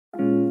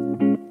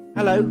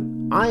Hello,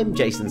 I'm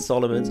Jason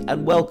Solomons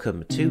and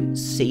welcome to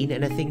Seen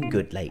Anything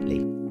Good Lately.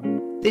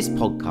 This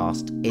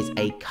podcast is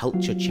a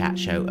culture chat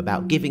show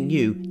about giving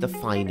you the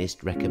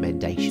finest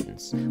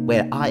recommendations,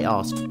 where I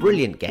ask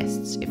brilliant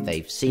guests if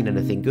they've seen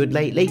anything good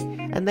lately,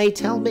 and they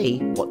tell me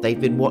what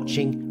they've been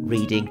watching,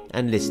 reading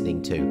and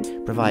listening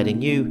to,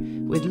 providing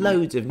you with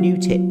loads of new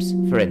tips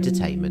for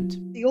entertainment.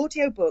 The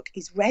audiobook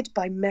is read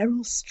by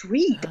Meryl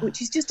Streep,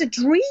 which is just a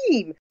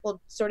dream.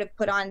 We'll sort of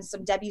put on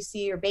some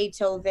Debussy or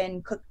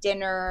Beethoven, cook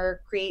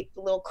dinner, create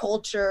a little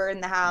culture in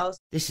the house.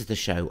 This is the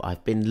show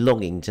I've been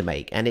longing to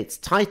make, and its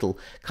title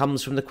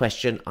comes from the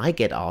question I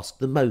get asked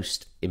the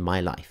most in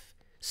my life.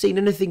 Seen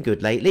anything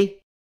good lately?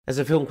 As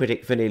a film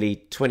critic for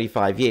nearly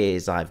 25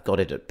 years, I've got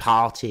it at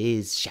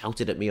parties,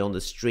 shouted at me on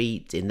the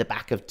street, in the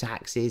back of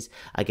taxis.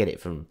 I get it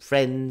from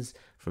friends,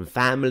 from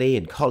family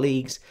and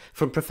colleagues,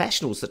 from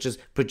professionals such as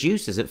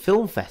producers at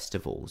film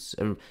festivals,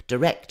 and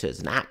directors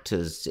and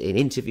actors in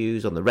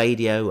interviews on the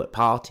radio, at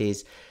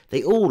parties.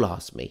 They all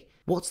ask me,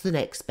 what's the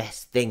next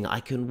best thing I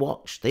can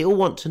watch? They all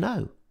want to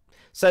know.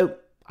 So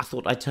I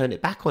thought I'd turn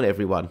it back on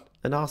everyone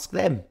and ask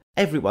them.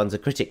 Everyone's a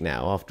critic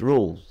now, after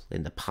all,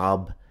 in the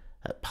pub,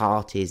 at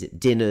parties, at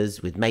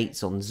dinners, with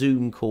mates on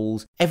Zoom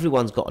calls.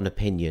 Everyone's got an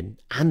opinion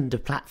and a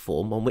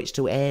platform on which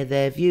to air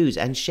their views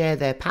and share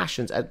their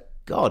passions. And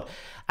God,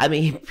 I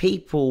mean,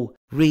 people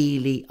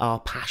really are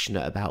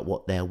passionate about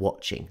what they're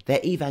watching. They're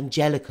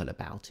evangelical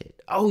about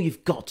it. Oh,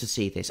 you've got to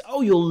see this.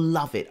 Oh, you'll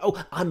love it.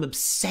 Oh, I'm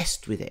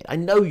obsessed with it. I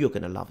know you're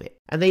going to love it.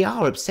 And they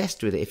are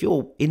obsessed with it. If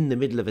you're in the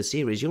middle of a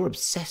series, you're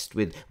obsessed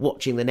with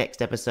watching the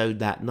next episode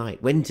that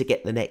night, when to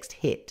get the next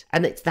hit.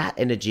 And it's that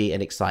energy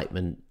and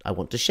excitement I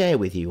want to share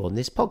with you on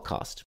this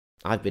podcast.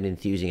 I've been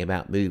enthusing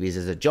about movies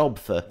as a job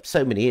for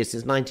so many years,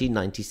 since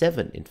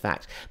 1997, in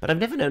fact. But I've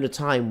never known a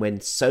time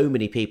when so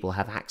many people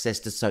have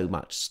access to so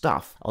much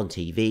stuff. On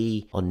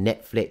TV, on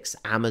Netflix,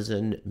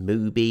 Amazon,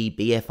 Mubi,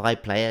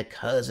 BFI Player,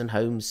 Curzon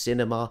Home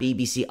Cinema,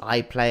 BBC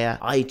iPlayer,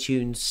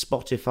 iTunes,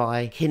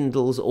 Spotify,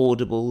 Kindles,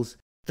 Audibles.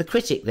 The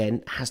critic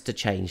then has to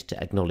change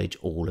to acknowledge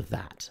all of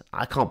that.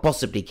 I can't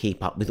possibly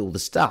keep up with all the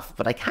stuff,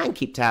 but I can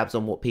keep tabs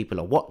on what people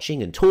are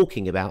watching and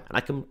talking about, and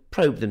I can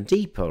probe them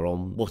deeper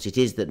on what it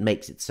is that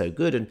makes it so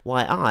good and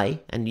why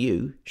I and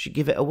you should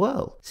give it a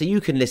whirl. So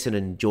you can listen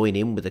and join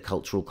in with the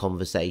cultural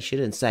conversation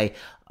and say,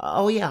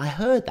 oh yeah, I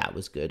heard that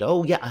was good.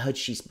 Oh yeah, I heard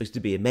she's supposed to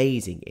be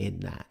amazing in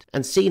that.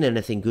 And Seen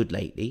Anything Good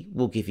Lately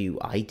will give you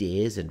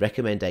ideas and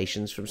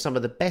recommendations from some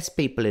of the best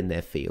people in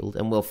their field,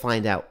 and we'll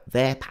find out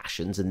their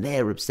passions and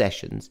their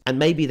obsessions. And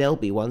maybe there'll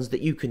be ones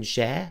that you can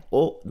share,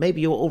 or maybe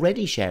you're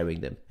already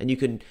sharing them and you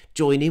can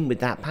join in with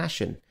that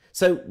passion.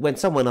 So when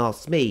someone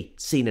asks me,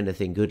 seen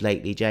anything good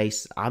lately,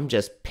 Jace, I'm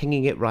just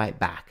pinging it right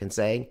back and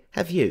saying,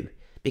 have you?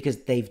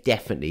 Because they've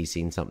definitely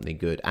seen something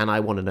good, and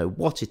I want to know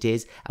what it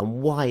is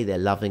and why they're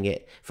loving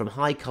it. From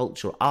high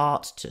cultural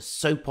art to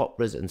soap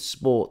operas and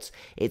sports,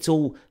 it's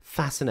all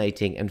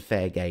fascinating and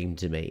fair game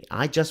to me.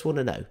 I just want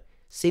to know,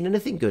 seen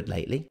anything good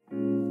lately?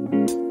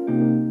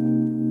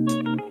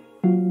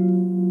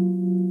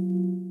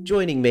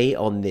 Joining me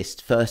on this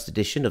first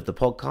edition of the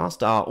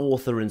podcast are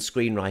author and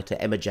screenwriter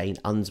Emma Jane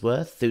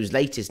Unsworth, whose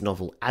latest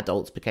novel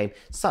Adults became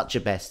such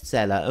a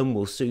bestseller and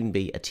will soon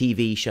be a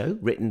TV show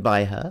written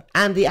by her,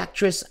 and the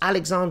actress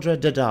Alexandra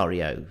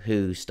Daddario,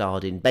 who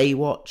starred in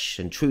Baywatch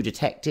and True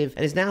Detective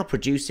and is now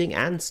producing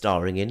and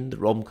starring in the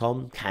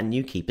rom-com Can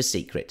You Keep a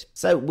Secret?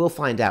 So we'll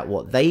find out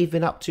what they've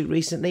been up to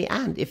recently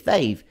and if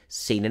they've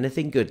seen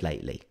anything good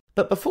lately.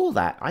 But before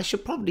that, I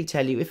should probably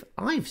tell you if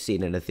I've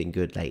seen anything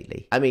good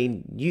lately. I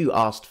mean, you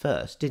asked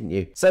first, didn't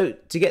you? So,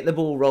 to get the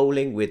ball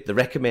rolling with the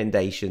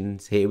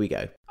recommendations, here we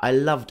go. I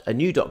loved a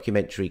new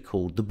documentary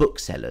called The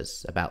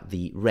Booksellers, about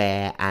the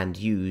rare and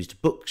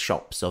used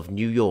bookshops of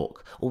New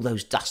York. All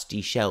those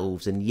dusty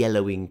shelves and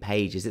yellowing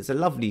pages. It's a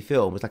lovely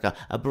film. It's like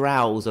a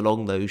browse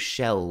along those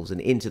shelves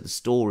and into the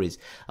stories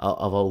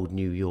of old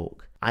New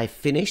York. I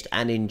finished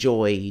and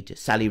enjoyed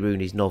Sally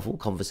Rooney's novel,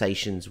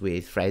 Conversations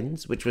with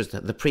Friends, which was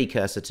the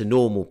precursor to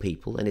Normal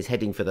People and is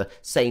heading for the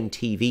same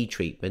TV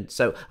treatment.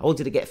 So I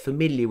wanted to get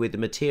familiar with the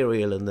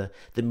material and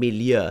the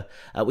milieu,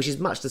 which is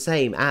much the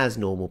same as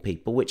Normal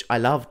People, which I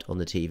loved on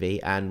the TV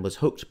and was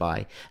hooked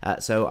by.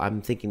 So I'm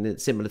thinking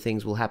that similar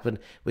things will happen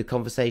with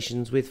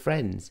Conversations with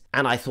Friends.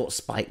 And I thought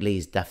Spike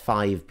Lee's The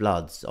Five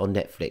Bloods on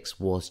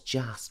Netflix was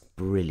just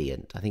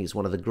brilliant. I think it's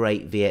one of the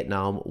great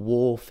Vietnam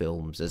War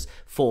films, as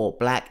 4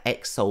 black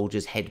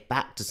ex-soldiers head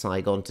back to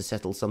Saigon to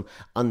settle some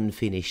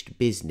unfinished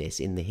business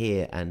in the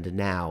here and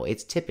now.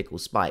 It's typical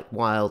Spike,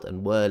 wild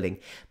and whirling,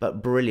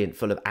 but brilliant,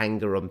 full of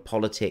anger and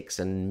politics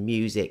and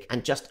music,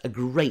 and just a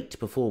great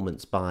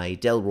performance by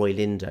Delroy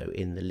Lindo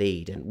in the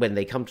lead. And when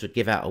they come to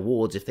give out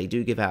awards, if they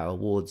do give out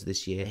awards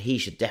this year, he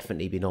should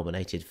definitely be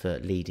nominated for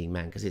leading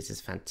man, because it's a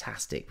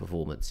fantastic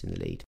performance in the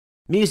lead.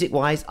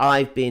 Music-wise,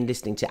 I've been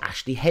listening to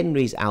Ashley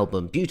Henry's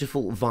album,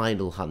 Beautiful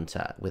Vinyl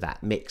Hunter, with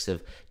that mix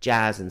of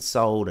jazz and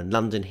soul and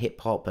London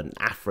hip-hop and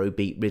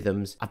Afrobeat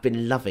rhythms. I've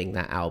been loving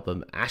that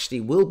album. Ashley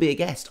will be a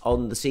guest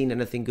on the Seen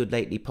Anything Good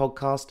Lately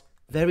podcast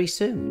very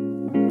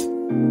soon.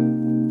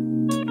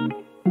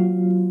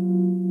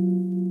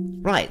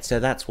 Right, so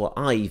that's what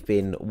I've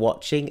been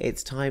watching.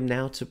 It's time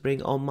now to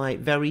bring on my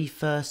very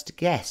first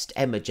guest,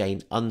 Emma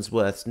Jane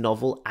Unsworth's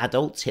novel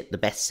Adults hit the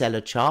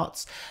bestseller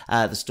charts,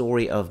 the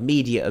story of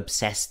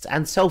media-obsessed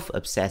and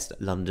self-obsessed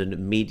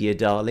London media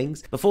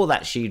darlings. Before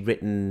that, she'd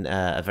written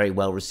a very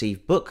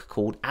well-received book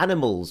called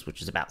Animals, which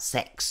was about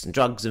sex and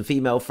drugs and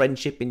female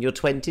friendship in your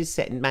 20s,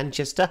 set in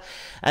Manchester.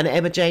 And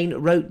Emma Jane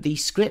wrote the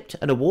script,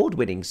 an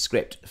award-winning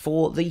script,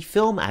 for the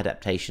film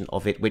adaptation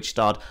of it, which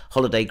starred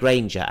Holiday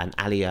Granger and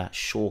Alia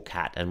Shawkat,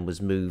 and was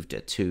moved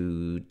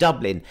to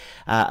Dublin.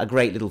 A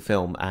great little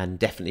film and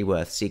definitely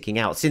worth seeking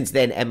out. Since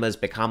then, Emma's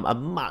become a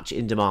much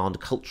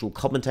in-demand cultural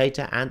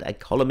commentator and a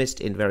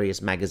columnist in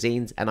various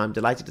magazines, and I'm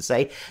delighted to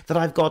say that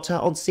I've got her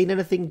on Seen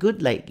Anything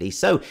Good lately.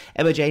 So,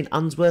 Emma Jane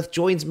Unsworth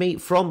joins me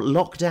from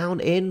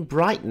lockdown in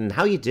Brighton.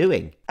 How are you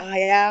doing? I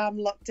am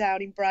locked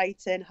down in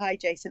Brighton. Hi,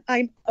 Jason.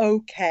 I'm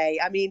okay.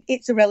 I mean,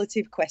 it's a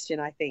relative question,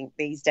 I think,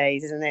 these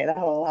days, isn't it? The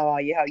whole how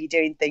are you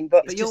thing thing.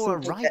 But you're a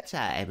writer,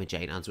 Emma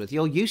Jane Unsworth.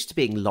 You're used to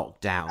being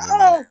locked down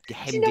and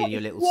hemmed in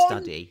your little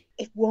study.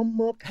 If one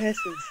more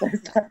person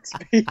says that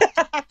to me.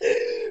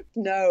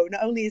 No,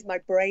 not only is my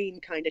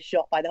brain kind of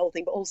shot by the whole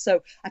thing, but also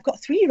I've got a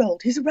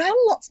 3-year-old who's around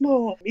lots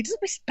more. He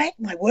doesn't respect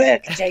my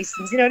work,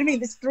 Jason. You know what I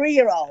mean? This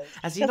 3-year-old.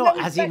 Has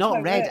he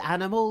not read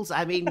Animals?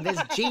 I mean,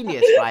 there's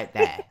genius right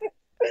there.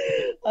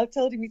 I've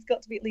told him he's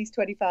got to be at least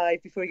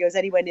 25 before he goes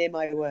anywhere near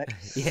my work.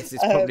 Yes,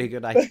 it's probably a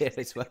good idea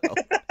as well.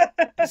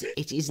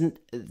 It isn't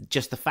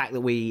just the fact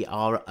that we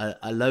are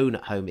alone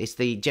at home. It's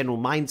the general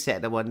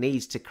mindset that one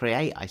needs to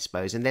create, I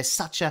suppose. And there's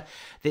such a...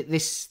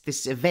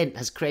 This event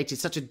has created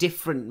such a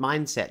different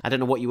mindset. I don't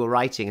know what you were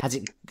writing. Has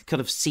it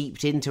kind of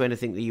seeped into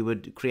anything that you were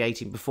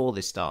creating before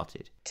this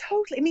started?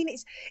 Totally. I mean,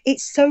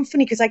 it's so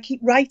funny because I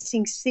keep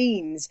writing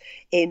scenes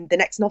in the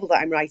next novel that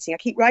I'm writing. I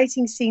keep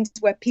writing scenes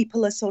where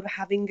people are sort of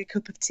having a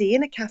cup of tea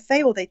in a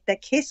cafe, or they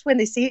kiss when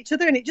they see each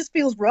other, and it just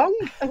feels wrong.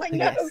 I'm like,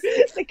 no,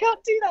 they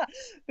can't do that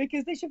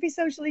because they should be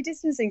socially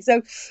distancing.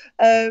 So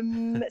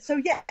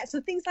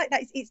things like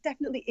that. It's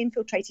definitely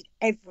infiltrated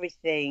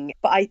everything.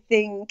 But I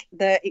think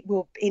that it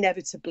will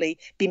inevitably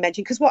be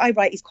mentioned because what I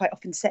write is quite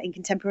often set in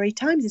contemporary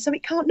times, and so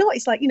it can't not.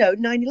 It's like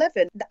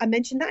 9/11. I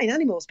mentioned that in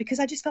Animals because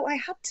I just felt I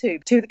had to.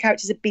 Two of the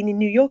characters had been in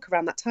New York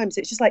around that time, so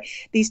it's just like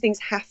these things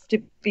have to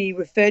be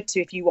referred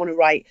to if you want to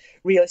write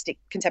realistic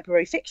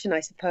contemporary fiction, I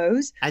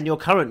suppose. And your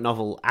current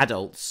novel,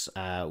 Adults,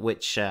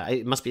 which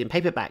it must be in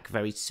paperback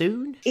very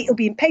soon? It'll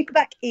be in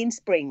paperback in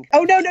spring.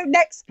 Oh, no,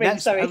 next spring,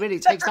 sorry. Oh, really?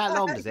 It takes that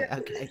long, does it?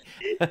 Okay.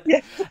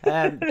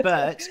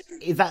 But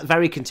is that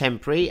very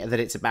contemporary, that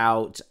it's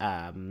about,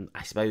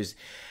 I suppose,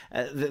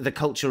 the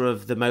culture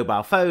of the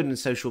mobile phone and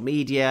social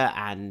media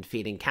and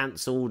feeling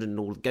cancelled and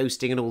all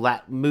ghosting and all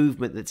that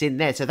movement that's in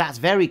there. So that's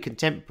very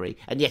contemporary.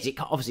 And yet,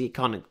 obviously, it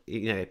can't,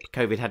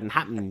 COVID hadn't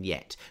happened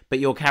yet. But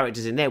your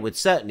characters in there would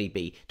certainly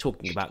be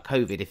talking about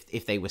COVID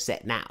if they were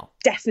set now.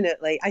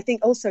 Definitely. I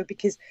think also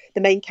because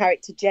the main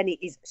character, Jenny,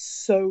 is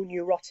so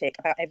neurotic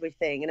about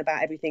everything and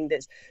about everything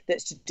that's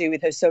to do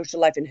with her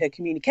social life and her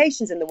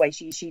communications and the way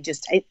she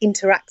just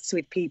interacts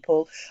with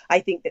people. I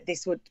think that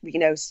this would,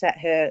 set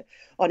her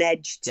on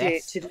edge to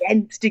the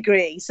nth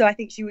degree. So I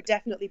think she would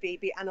definitely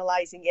be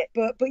analysing it.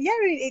 But yeah,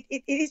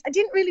 it is. I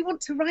didn't really want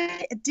to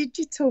write a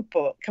digital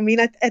book. I mean,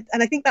 and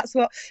I think that's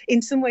what,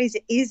 in some ways,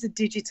 it is a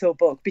digital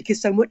book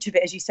because so much of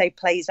it, as you say,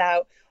 plays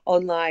out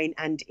online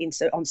and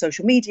on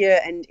social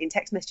media and in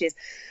text messages.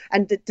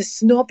 And the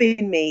snob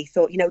in me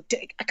thought,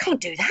 I can't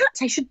do that.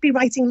 I should be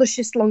writing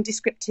luscious, long,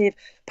 descriptive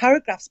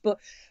paragraphs. But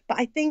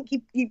I think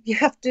you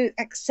have to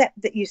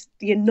accept that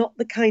you're not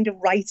the kind of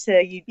writer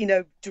you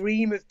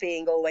dream of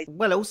being always.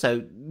 Well,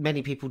 also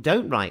many people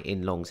don't write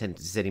in long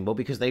sentences anymore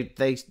because they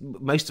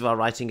most of our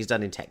writing is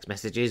done in text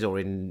messages or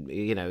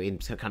in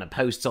some kind of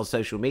posts on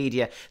social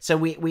media. So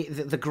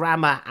the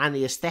grammar and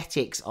the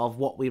aesthetics of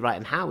what we write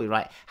and how we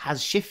write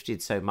has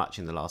shifted so much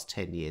in the last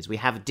 10 years. We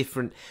have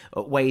different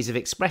ways of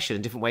expression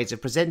and different ways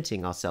of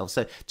presenting ourselves.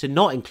 So to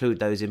not include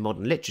those in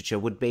modern literature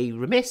would be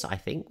remiss, I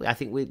think. I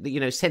think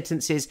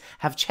sentences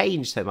have changed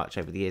so much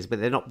over the years, but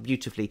they're not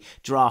beautifully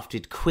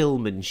drafted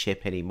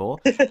quillmanship anymore.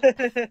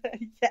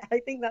 Yeah, I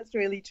think that's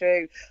really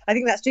true. I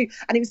think that's true.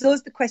 And it was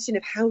always the question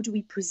of how do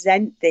we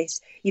present this,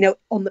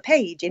 on the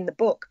page in the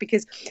book,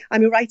 because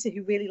I'm a writer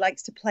who really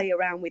likes to play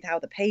around with how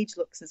the page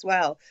looks as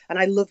well. And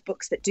I love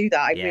books that do that.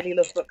 I really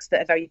love books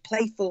that are very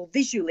playful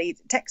visually,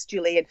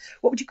 textually, and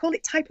what would you call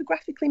it,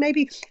 typographically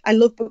maybe? I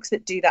love books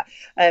that do that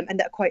and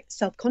that are quite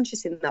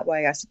self-conscious in that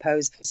way, I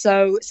suppose.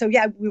 So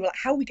yeah, we were like,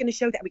 how are we going to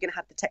show that? Are we going to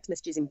have the text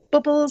messages in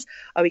bubbles?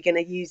 Are we going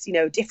to use,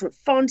 different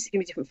fonts? It's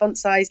going to be different font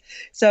size.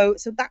 So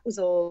that was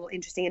all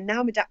interesting. And now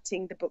I'm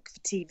adapting the book for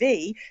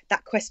TV.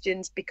 That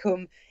question's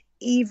become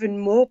even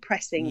more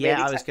pressing. Yeah,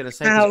 really. I was going to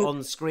say, because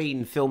on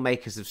screen,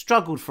 filmmakers have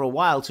struggled for a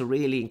while to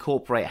really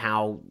incorporate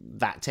how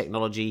that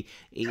technology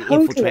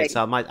infiltrates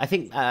our mind. I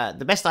think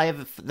the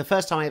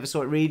first time I ever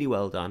saw it really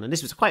well done, and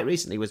this was quite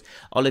recently, was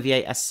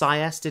Olivier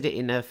Assayas did it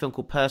in a film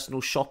called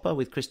Personal Shopper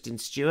with Kristen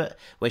Stewart,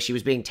 where she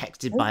was being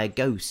texted by a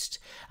ghost,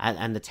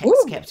 and the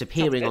text kept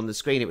appearing on the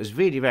screen. It was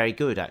really very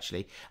good,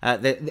 actually.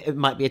 It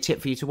might be a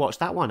tip for you to watch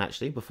that one,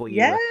 actually, before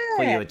you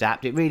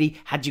adapt. It really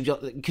had you,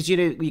 because you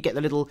know you get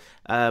the little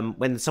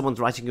when someone's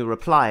writing a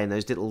reply and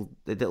those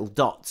little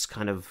dots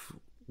kind of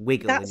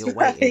wiggle and you're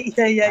waiting.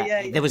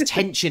 There was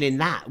tension in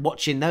that.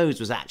 Watching those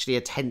was actually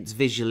a tense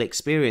visual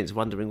experience,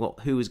 wondering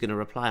who was going to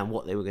reply and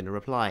what they were going to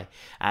reply.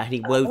 And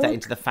he wove that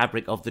into the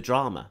fabric of the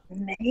drama.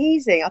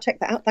 Amazing. I'll check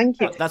that out. Thank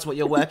you. That's what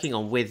you're working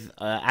on with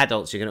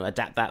adults. You're going to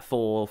adapt that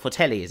for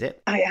telly, is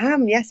it? I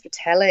am, yes, for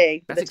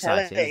telly. That's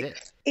exciting, is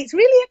it? It's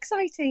really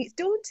exciting. It's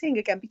daunting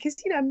again because,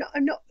 you know,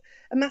 I'm not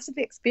a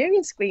massively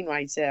experienced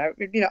screenwriter.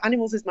 You know,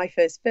 Animals is my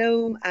first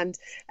film, and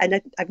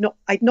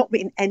I'd not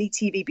written any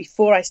TV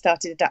before I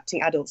started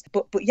adapting adults.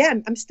 But yeah,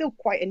 I'm still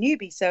quite a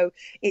newbie, so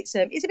it's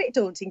a bit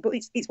daunting. But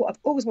it's what I've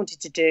always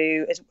wanted to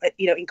do, as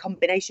you know, in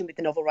combination with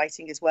the novel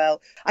writing as well.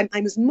 I'm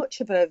as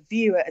much of a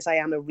viewer as I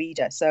am a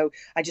reader, so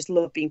I just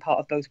love being part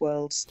of both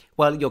worlds.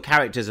 Well, your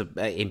characters are,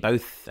 in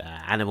both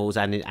Animals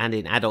and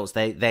in adults,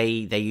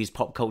 they use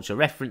pop culture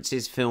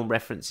references, film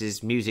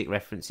references, music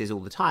references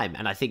all the time,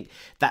 and I think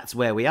that's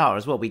where we are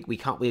as well.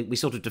 We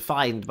sort of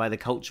defined by the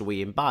culture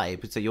we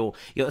imbibe. So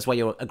that's why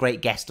you're a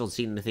great guest on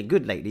Seen Anything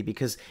Good lately,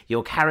 because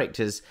your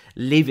characters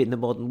live in the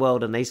modern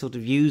world and they sort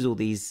of use all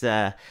these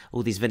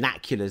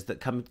vernaculars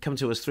that come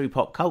to us through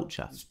pop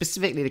culture.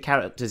 Specifically, the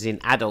characters in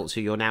adults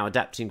who you're now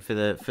adapting for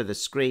the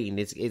screen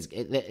that's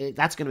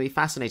going to be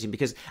fascinating,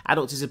 because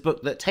Adults is a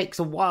book that takes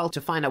a while to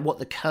find out what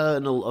the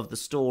kernel of the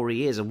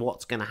story is and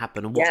what's going to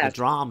happen and what the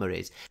drama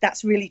is.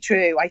 That's really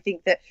true. I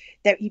think that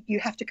you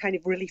have to kind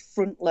of really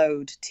front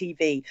load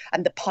TV,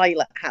 and the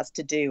pilot has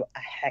to do a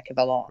heck of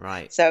a lot.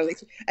 Right. So,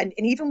 and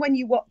even when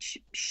you watch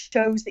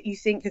shows that you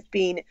think have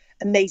been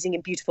amazing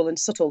and beautiful and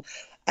subtle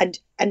and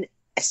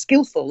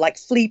skillful, like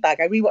Fleabag,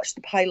 I rewatched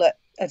the pilot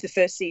of the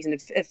first season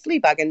of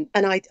Fleabag,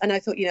 and I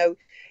thought, you know,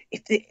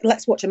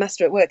 let's watch a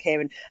master at work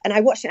here, and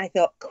I watched it and I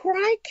thought,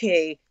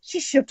 crikey, she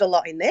shoved a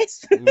lot in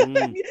this.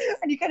 And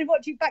you kind of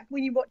watch it back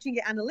when you're watching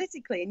it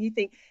analytically, and you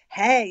think,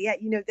 hey, yeah,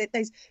 you know,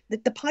 there's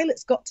the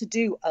pilot's got to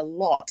do a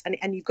lot,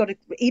 and you've got to,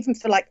 even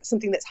for like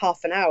something that's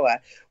half an hour,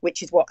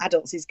 which is what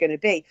Adults is going to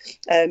be,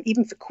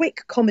 even for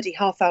quick comedy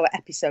half-hour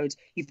episodes,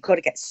 you've got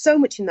to get so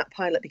much in that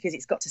pilot, because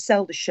it's got to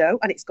sell the show,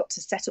 and it's got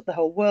to set up the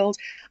whole world,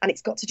 and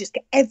it's got to just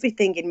get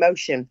everything in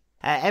motion.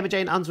 Emma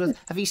Jane Unsworth,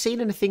 have you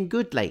seen anything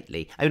good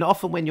lately? I mean,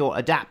 often when you're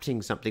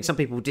adapting something, some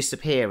people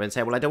disappear and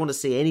say, well, I don't want to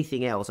see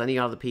anything else, any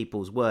other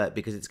people's work,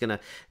 because it's going to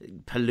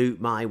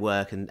pollute my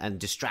work and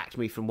distract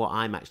me from what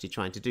I'm actually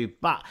trying to do.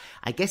 But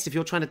I guess if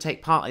you're trying to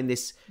take part in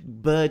this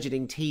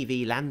burgeoning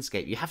TV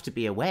landscape, you have to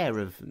be aware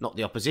of not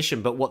the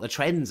opposition, but what the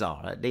trends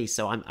are, at least.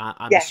 So I'm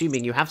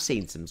assuming you have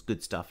seen some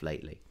good stuff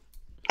lately.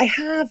 I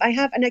have,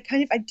 and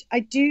I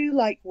do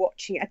like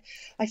watching it.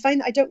 I find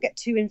that I don't get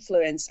too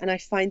influenced, and I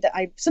find that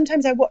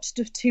sometimes I watch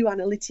stuff too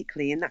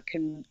analytically, and that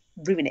can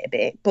ruin it a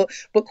bit. But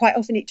quite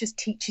often it just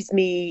teaches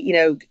me, you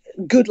know,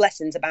 good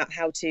lessons about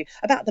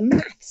the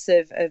maths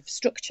of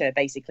structure,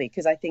 basically,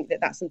 because I think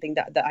that's something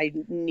that I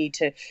need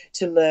to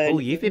learn. Oh,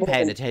 you've been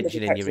paying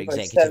attention in your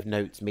executive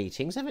notes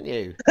meetings, haven't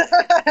you?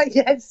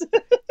 Yes.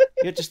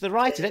 You're just the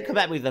writer. Don't come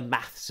back with the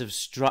maths of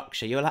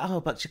structure. You're like, oh,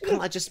 but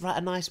can't I just write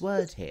a nice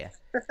word here?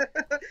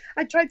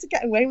 I tried to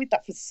get away with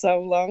that for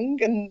so long,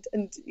 and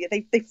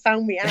they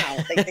found me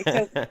out.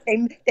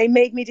 They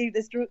made me do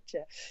the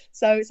structure.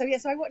 So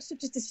I watched stuff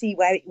just to see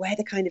where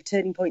the kind of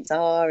turning points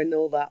are and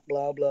all that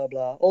blah blah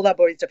blah, all that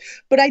boring stuff.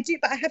 But I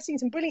have seen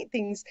some brilliant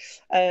things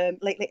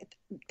lately.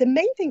 The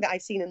main thing that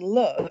I've seen and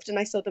loved, and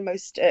I saw the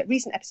most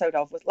recent episode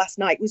of was last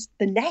night, was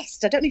The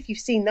Nest. I don't know if you've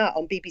seen that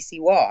on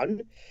BBC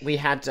One. We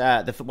had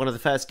one of the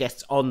first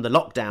guests on the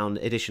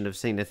lockdown edition of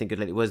Seen Anything Good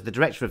Lately was the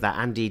director of that,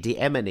 Andy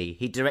D'Emeny.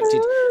 He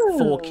directed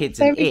 4 Kids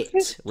and It,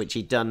 good. Which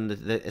he'd done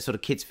the sort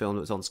of kids film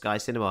that was on Sky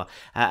Cinema.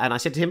 And I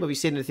said to him, have you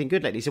seen anything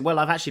good lately? He said, well,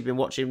 I've actually been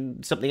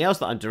watching something else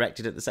that I'm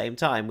directed at the same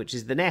time, which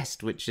is The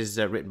Nest, which is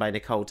written by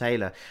Nicole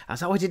Taylor. I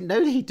said, oh, I didn't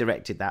know that he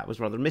directed that. I was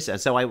rather remiss.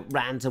 So I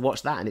ran to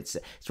watch that, and it's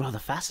rather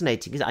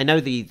fascinating. I know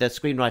the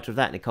screenwriter of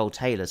that, Nicole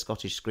Taylor,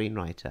 Scottish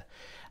screenwriter,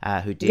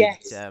 who did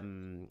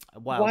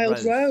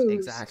Wild Rose.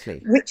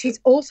 Exactly. Which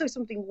is also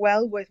something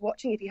well worth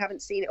watching if you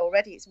haven't seen it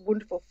already. It's a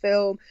wonderful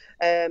film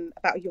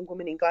about a young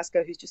woman in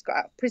Glasgow who's just got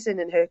out of prison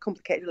and her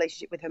complicated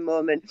relationship with her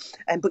mum.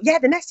 But yeah,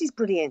 The Nest is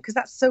brilliant, because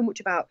that's so much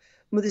about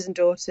mothers and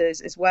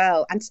daughters as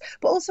well.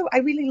 But also I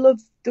really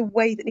love the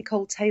way that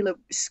Nicole Taylor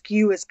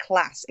skewers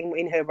class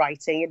in her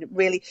writing, and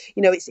really,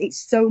 you know, it's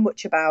so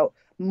much about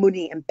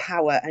money and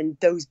power and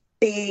those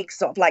big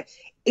sort of like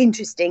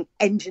interesting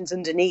engines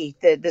underneath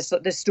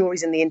the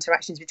stories and the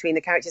interactions between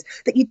the characters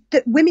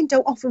that women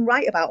don't often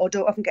write about or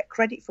don't often get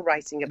credit for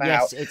writing about.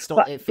 Yes, it's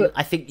not.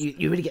 I think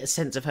you really get a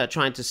sense of her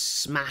trying to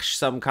smash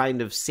some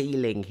kind of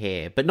ceiling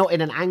here, but not in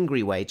an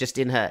angry way. Just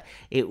in her,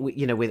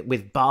 with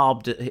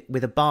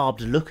a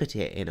barbed look at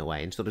it in a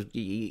way, and sort of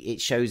it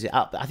shows it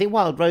up. I think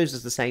Wild Rose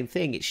does the same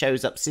thing. It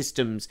shows up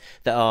systems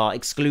that are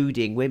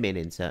excluding women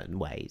in certain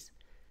ways.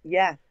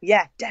 Yeah,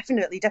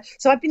 definitely.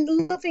 So I've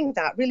been loving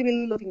that, really,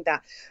 really loving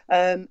that.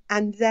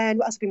 And then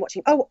what else have I been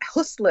watching? Oh,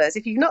 Hustlers.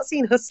 If you've not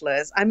seen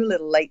Hustlers, I'm a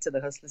little late to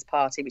the Hustlers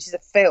party, which is a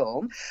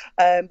film,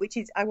 which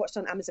is I watched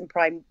on Amazon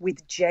Prime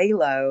with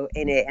J-Lo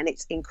in it, and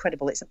it's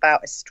incredible. It's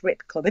about a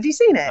strip club. Have you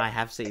seen it? I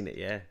have seen it,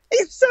 yeah.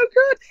 It's so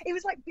good. It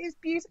was like this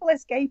beautiful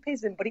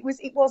escapism, but it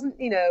wasn't,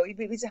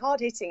 it was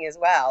hard hitting as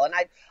well. And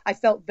I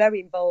felt very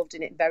involved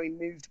in it, very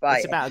moved by it.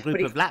 It's about a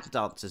group of lap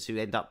dancers who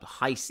end up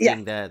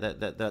heisting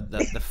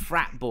the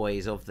frat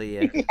boys of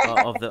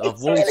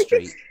of Wall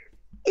Street.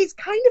 It's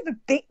kind of a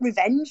bit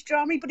revenge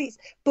drama,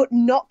 but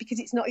not because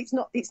it's not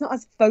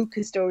as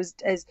focused or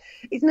as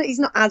it's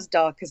not as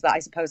dark as that. I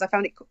suppose I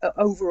found it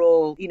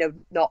overall,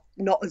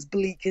 not as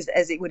bleak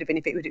as it would have been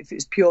if it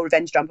was pure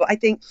revenge drama. But I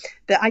think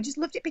that I just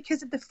loved it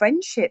because of the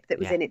friendship that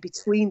was in it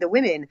between the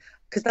women,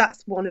 because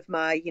that's one of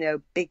my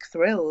big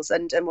thrills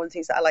and one of the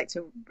things that I like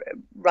to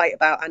write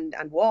about and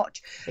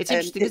watch. It's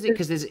interesting, isn't it?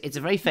 Because it's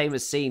a very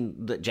famous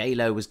scene that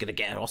J-Lo was going to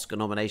get an Oscar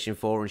nomination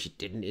for, and she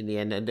didn't in the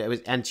end.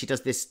 And she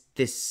does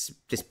this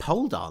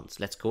pole dance,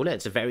 let's call it.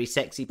 It's a very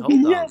sexy pole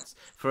dance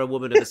for a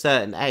woman of a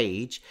certain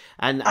age,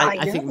 and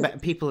I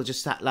think people are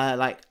just sat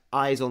like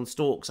eyes on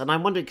stalks. And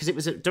I'm wondering, because it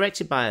was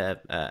directed by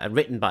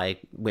written by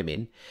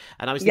women,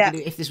 and I was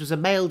thinking if this was a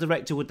male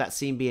director, would that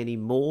scene be any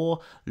more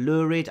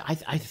lurid? I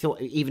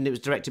thought even it was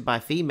directed by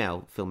a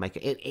female filmmaker,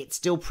 it's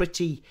still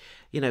pretty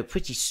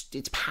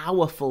it's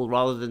powerful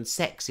rather than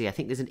sexy. I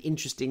think there's an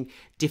interesting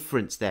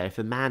difference there. If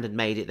a man had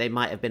made it, there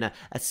might have been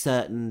a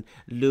certain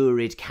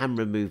lurid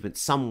camera movement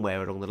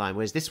somewhere along the line,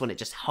 whereas this one, it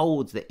just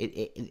holds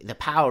the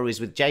power is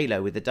with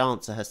J-Lo, with the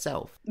dancer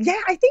herself.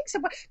 Yeah, I think so,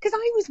 because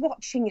I was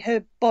watching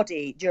her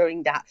body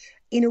during that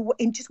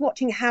in just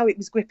watching how it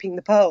was gripping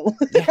the pole.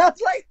 Yeah. I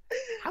was like,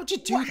 how'd you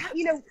do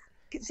that?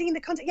 Seeing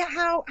the content,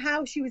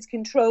 how she was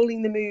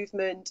controlling the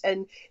movement,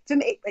 and for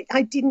me,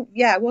 it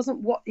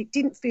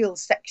didn't feel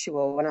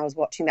sexual when I was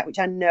watching that, which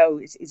I know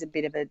is a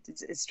bit of a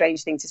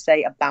strange thing to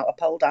say about a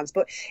pole dance,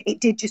 but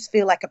it did just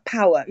feel like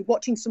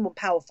watching someone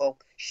powerful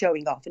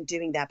showing off and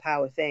doing their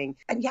power thing.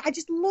 And I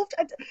just loved.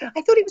 I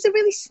thought it was a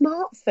really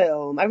smart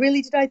film. I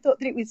really did. I thought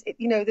that it was,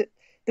 that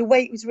the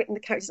way it was written, the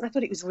characters, and I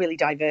thought it was really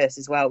diverse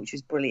as well, which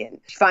was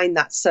brilliant. I find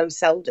that so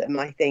seldom,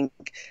 I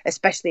think,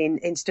 especially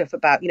in stuff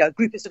about, a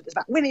group of stuff that's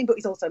about women, but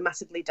it's also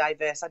massively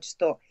diverse. I just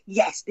thought,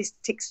 yes, this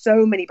ticks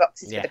so many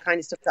boxes for the kind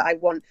of stuff that I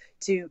want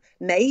to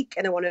make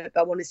and I want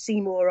to see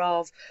more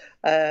of.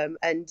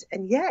 And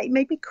it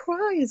made me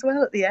cry as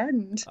well at the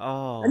end.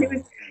 Oh.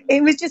 And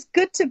it was just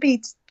good to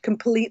be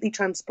completely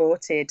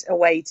transported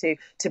away to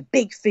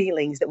big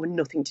feelings that were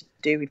nothing to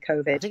do with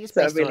COVID. I think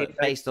it's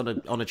based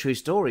on a true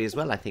story as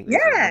well. I think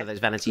one of those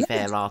Vanity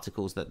Fair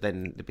articles that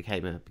then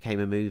became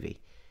a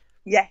movie.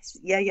 Yes,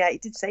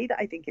 it did say that,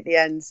 I think, at the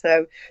end.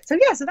 So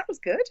that was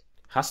good.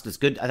 Hustlers,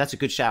 good. That's a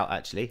good shout,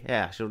 actually.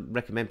 Yeah, I should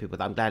recommend people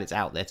that. I'm glad it's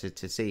out there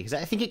to see, because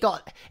I think it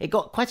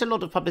got quite a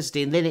lot of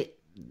publicity, and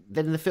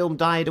then the film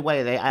died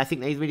away. I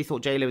think they really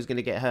thought J-Lo was going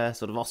to get her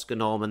sort of Oscar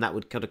nom, and that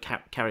would kind of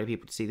carry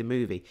people to see the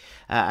movie.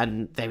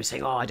 And they were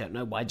saying, "Oh, I don't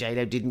know why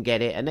J-Lo didn't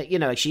get it."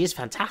 And she is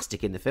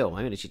fantastic in the film.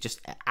 I mean,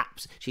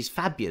 she's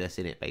fabulous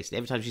in it. Basically,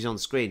 every time she's on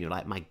screen, you're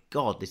like, "My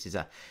God, this is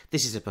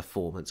a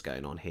performance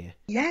going on here."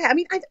 Yeah, I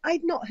mean,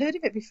 I'd not heard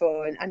of it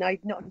before, and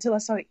I'd not until I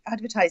saw it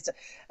advertised.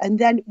 And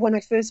then when I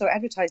first saw it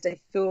advertised, I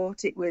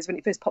thought it was, when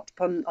it first popped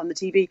up on the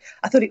TV,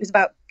 I thought it was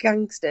about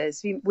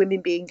gangsters,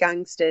 women being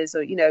gangsters,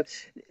 or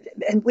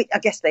and I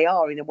guess they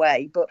are in a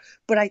way, but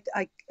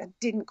I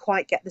didn't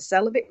quite get the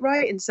sell of it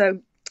right, and so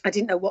I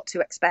didn't know what to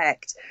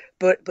expect.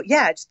 But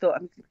I just thought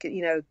I'm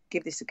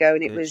give this a go,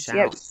 and it was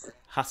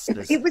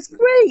Hustlers. It was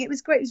great. It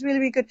was really,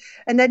 really good.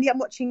 And then I'm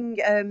watching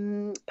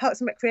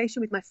Parks and Recreation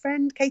with my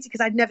friend Katie,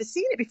 because I'd never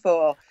seen it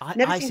before. I'm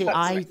going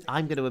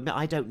to admit,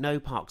 I don't know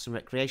Parks and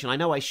Recreation. I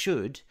know I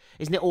should.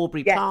 Isn't it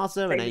Aubrey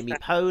Plaza and Amy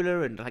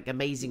Poehler and like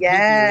amazing people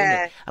in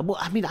it?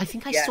 And I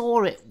think I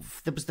saw it.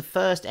 There was the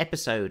first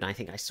episode. I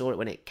think I saw it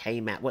when it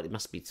came out. It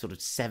must be sort of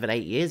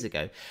 7-8 years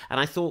ago. And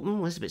I thought,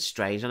 that's a bit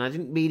strange. And I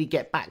didn't really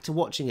get back to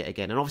watching it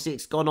again. And obviously,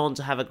 it's gone on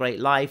to have a great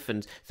life,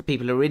 and the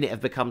people who are in it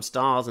have become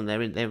stars, and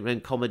they're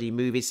in comedy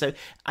movies. So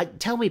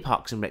tell me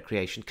Parks and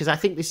Recreation, because I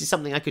think this is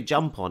something I could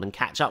jump on and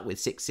catch up with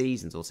 6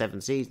 seasons or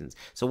 7 seasons.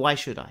 So why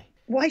should I?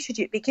 Why should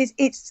you? Because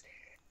it's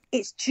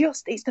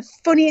the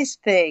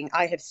funniest thing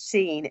I have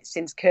seen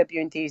since Curb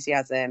Your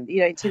Enthusiasm.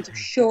 In terms of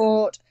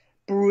short,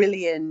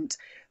 brilliant,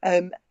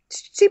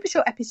 super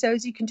short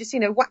episodes. You can just,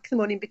 whack them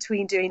on in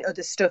between doing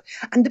other stuff.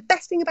 And the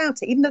best thing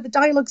about it, even though the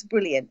dialogue's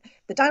brilliant,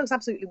 the dialogue's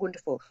absolutely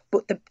wonderful,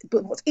 but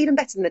what's even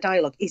better than the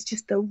dialogue is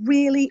just the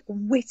really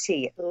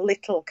witty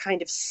little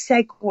kind of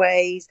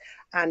segues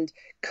and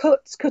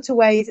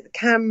cutaways that the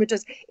camera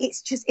does.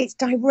 It's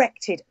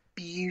directed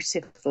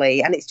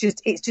beautifully, and it's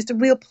just a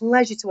real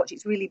pleasure to watch.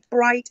 It's really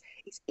bright,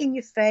 it's in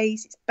your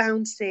face, it's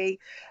bouncy,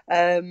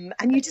 and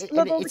you just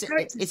love all the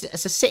characters.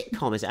 It's a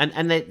sitcom, is it?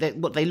 And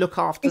they look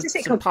after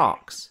some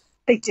parks.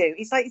 They do.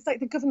 It's like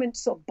the government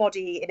sort of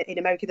body in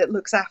America that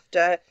looks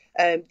after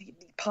the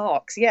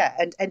parks,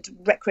 and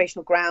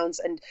recreational grounds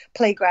and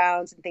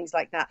playgrounds and things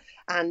like that.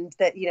 And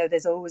that,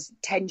 there's always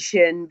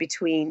tension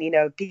between,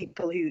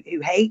 people who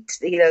hate,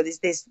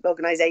 this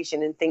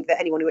organisation and think that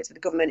anyone who works for the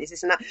government is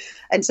this and that.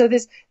 And so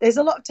there's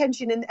a lot of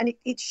tension, and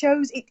it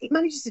shows, it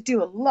manages to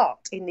do a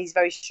lot in these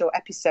very short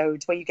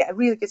episodes where you get a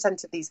really good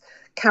sense of these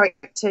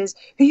characters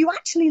who you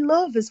actually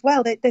love as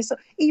well. There's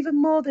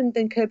even more than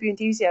Curb Your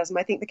Enthusiasm.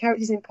 I think the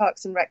characters in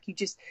Parks and Rec,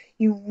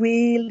 you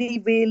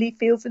really, really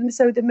feel for them.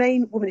 So the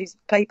main woman, who's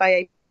played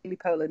by Amy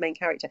Poehler, the main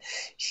character,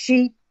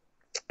 she's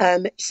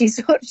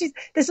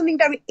there's something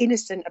very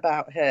innocent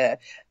about her,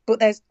 but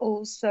there's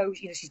also,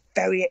 she's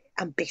very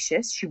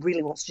ambitious. She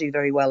really wants to do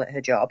very well at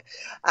her job,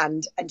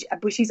 but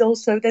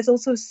there's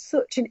also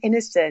such an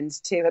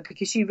innocence to her,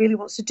 because she really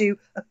wants to do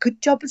a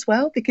good job as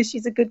well, because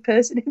she's a good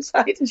person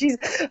inside, and she's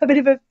a bit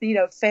of a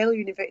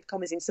failure in inverted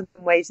commas in some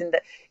ways, in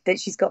that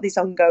she's got this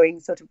ongoing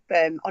sort of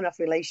on-off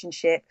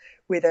relationship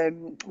with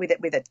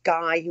a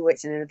guy who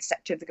works in another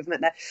sector of the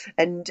government there,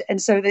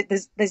 and so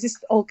there's this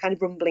all kind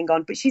of rumbling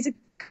on, but she's a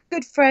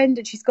good friend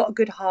and she's got a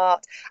good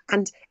heart,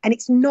 and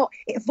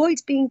it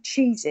avoids being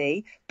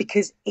cheesy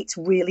because it's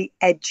really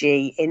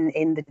edgy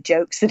in the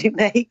jokes that it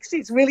makes.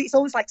 It's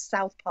almost like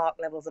South Park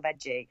levels of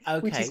edgy,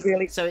 which is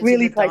really, so it's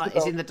really playful.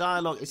 It's in the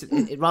dialogue. Is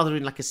it rather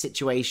in like a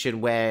situation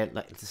where,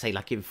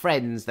 like in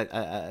Friends, that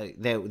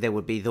there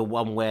would be the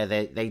one where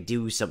they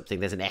do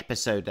something. There's an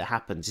episode that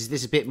happens. Is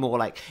this a bit more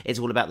like it's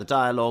all about the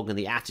dialogue and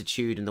the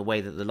attitude and the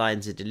way that the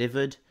lines are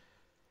delivered?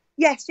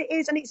 Yes, it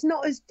is, and it's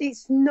not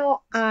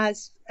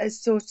as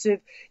sort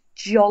of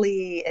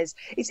jolly as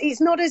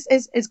it's not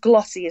as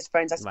glossy as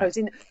Friends, I suppose.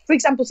 Right. For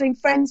example, so in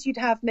Friends, you'd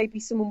have maybe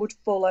someone would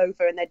fall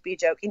over and there'd be a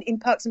joke. In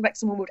Parks and Rec,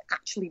 someone would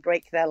actually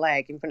break their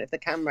leg in front of the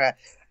camera,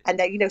 and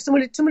then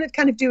someone would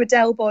kind of do a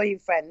Del Boy in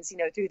Friends,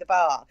 through the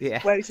bar. Yeah.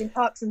 Whereas in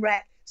Parks and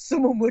Rec,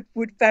 someone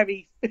would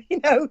very,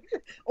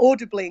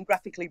 audibly and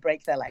graphically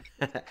break their leg.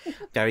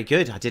 Very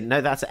good. I didn't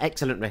know. That's an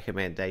excellent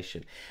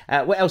recommendation.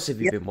 What else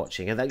have you been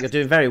watching? And you're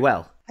doing very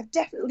well. I've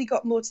definitely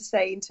got more to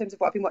say in terms of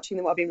what I've been watching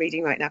than what I've been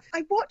reading right now.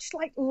 I watched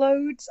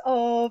loads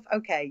of,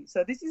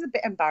 so this is a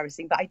bit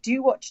embarrassing, but I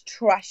do watch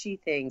trashy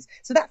things.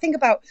 So that thing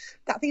about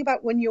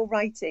when you're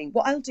writing,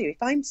 what I'll do if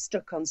I'm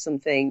stuck on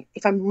something,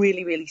 if I'm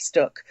really, really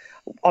stuck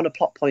on a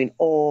plot point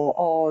or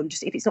on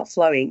just if it's not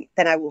flowing,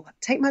 then I will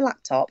take my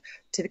laptop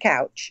to the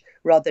couch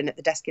rather than at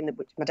the desk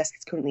my desk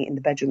is currently in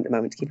the bedroom at the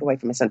moment to keep away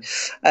from my son.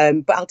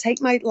 But I'll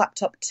take my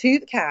laptop to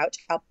the couch,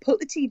 I'll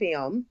put the TV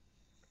on,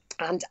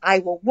 and I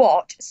will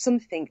watch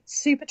something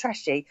super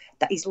trashy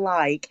that is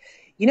like,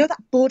 that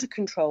border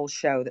control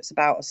show that's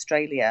about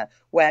Australia,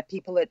 where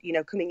people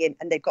are, coming in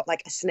and they've got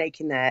like a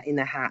snake in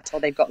their hat, or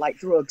they've got like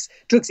drugs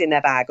in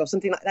their bag or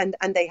something like that,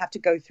 and they have to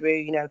go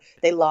through,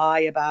 they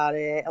lie about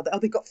it, or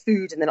they've got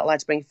food and they're not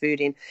allowed to bring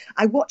food in.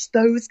 I watch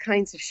those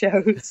kinds of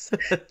shows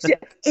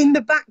in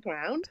the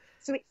background.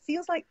 So it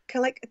feels like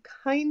a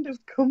kind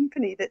of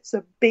company that's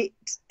a bit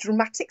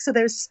dramatic. So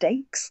there are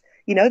stakes,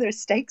 there are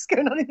stakes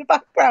going on in the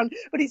background,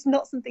 but it's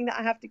not something that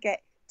I have to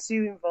get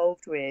too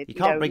involved with. You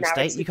can't bring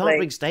steaks. You can't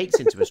bring steaks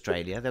into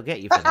Australia. They'll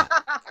get you for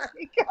that.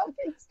 You can't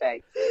bring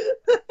steaks.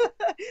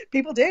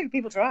 People do.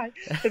 People try.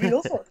 There've been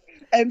all sorts.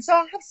 So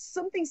I have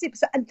something super,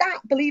 and that,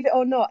 believe it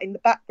or not, in the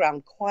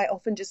background quite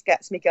often just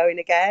gets me going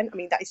again. I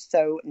mean, that is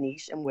so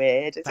niche and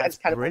weird. That's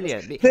kind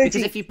brilliant. Because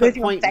if you put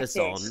Pointless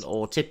on,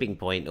 or Tipping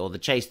Point, or The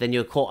Chase, then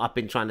you're caught up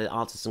in trying to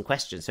answer some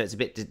questions. So it's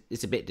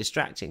a bit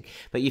distracting.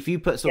 But if you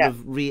put sort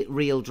of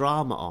real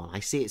drama on, I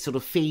see it sort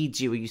of feeds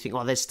you, and you think,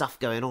 oh, there's stuff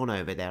going on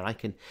over there. I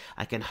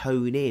can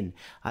hone in.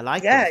 I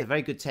like it. It's a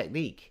very good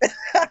technique.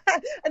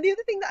 And the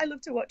other thing that I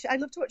love to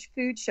watch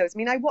food shows. I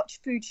mean, I watch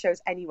food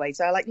shows anyway,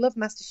 so I love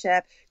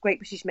MasterChef, Great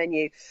British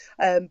Menu,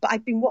 but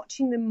I've been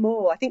watching them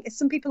more. I think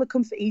some people are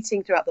comfort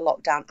eating throughout the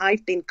lockdown.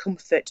 I've been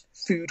comfort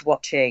food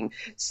watching,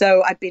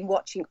 so I've been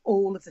watching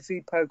all of the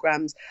food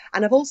programs,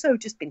 and I've also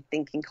just been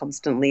thinking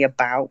constantly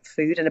about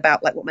food and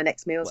about what my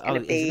next meal is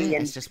going to be.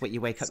 And it's just what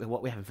you wake up with,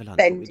 what we're having for lunch,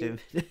 what we do.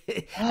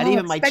 And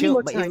even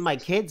my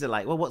kids are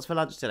like, well, what's for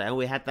lunch today? Oh,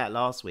 we had that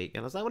last week.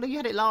 And I was like, well, you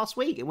had it last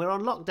week, and we're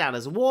on lockdown.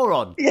 There's a war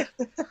on. Yeah.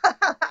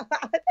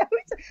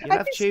 You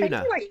have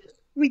tuna.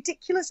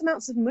 Ridiculous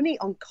amounts of money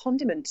on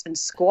condiments and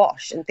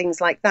squash and things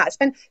like that. I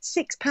spent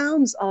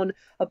 £6 on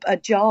a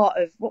jar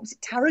of, what was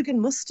it, tarragon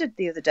mustard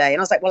the other day, and I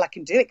was like, well, I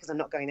can do it because I'm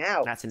not going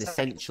out. That's an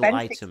essential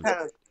item.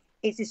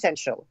 It's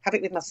essential. Have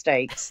it with my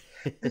steaks.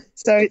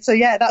 So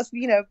yeah, that's,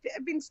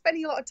 I've been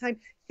spending a lot of time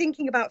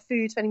thinking about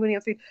food, spending money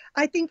on food.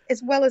 I think,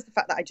 as well as the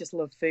fact that I just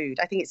love food,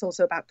 I think it's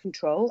also about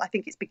control. I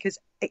think it's because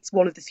it's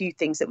one of the few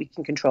things that we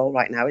can control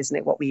right now, isn't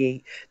it? What we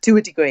eat, to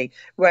a degree.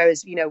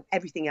 Whereas,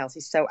 everything else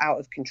is so out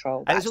of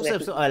control. And it's also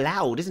sort of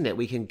allowed, isn't it?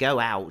 We can go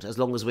out as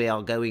long as we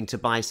are going to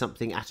buy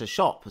something at a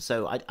shop.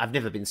 So I've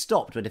never been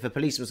stopped. But if a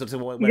policeman sort of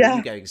said, well, where are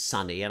you going,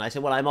 Sonny? And I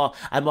said, well,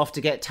 I'm off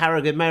to get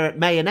tarragon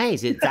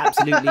mayonnaise. It's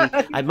absolutely,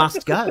 I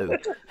must go.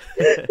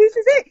 This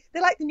is it.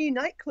 They're like the new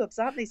nightclubs,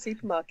 aren't they?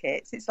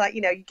 Supermarkets. It's like,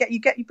 you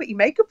put your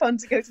makeup on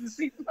to go to the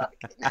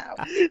supermarket now.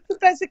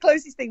 That's the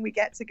closest thing we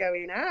get to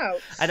going out.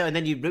 I know, and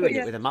then you ruin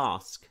it with a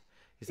mask.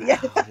 It's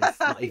like, it's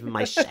not even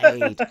my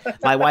shade.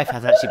 My wife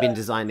has actually been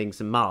designing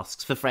some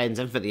masks for friends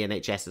and for the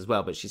NHS as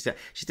well. But she's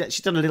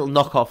done a little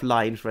knockoff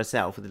line for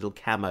herself with a little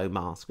camo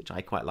mask, which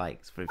I quite like.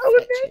 It's very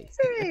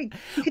amazing!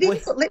 You could even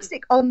put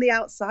lipstick on the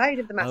outside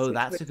of the mask. Oh,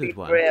 that's a good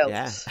one. Brilliant.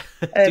 Yeah,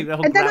 do a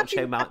whole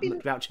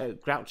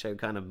Groucho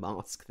kind of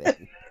mask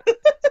thing.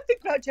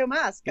 Groucho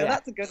mask. Oh,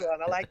 that's a good one.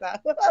 I like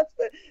that.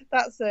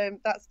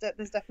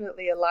 There's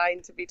definitely a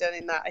line to be done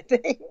in that, I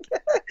think.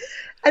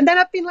 And then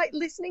I've been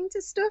listening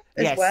to stuff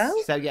as well.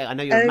 So I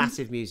know you're a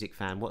massive music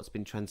fan. What's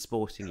been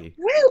transporting you?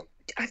 Well,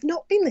 I've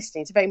not been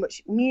listening to very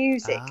much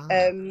music.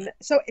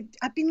 So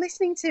I've been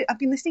listening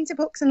to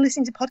books and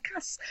listening to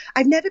podcasts.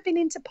 I've never been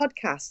into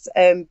podcasts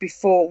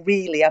before,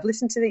 really. I've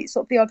listened to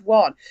the odd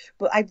one,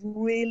 but I've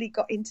really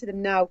got into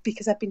them now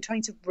because I've been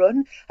trying to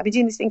run. I've been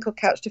doing this thing called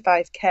Couch to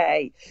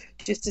 5K,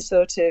 just to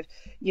sort of,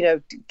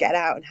 get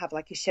out and have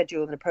a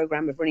schedule and a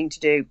program of running to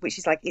do, which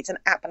is it's an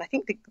app, and I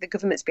think the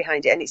government's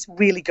behind it, and it's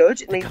really good.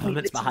 The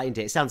government's behind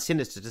it. It sounds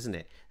sinister, doesn't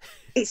it?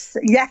 It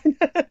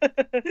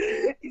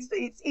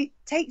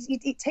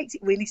takes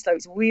it really slow.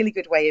 It's a really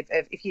good way of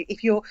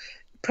if you're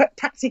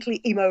practically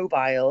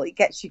immobile, it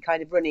gets you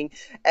kind of running.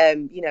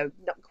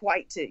 Not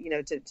quite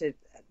to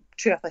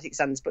true athletic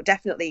standards, but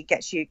definitely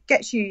gets you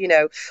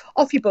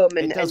off your bum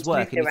and it does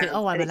work. And you think,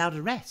 I'm allowed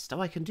to rest.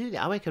 I can do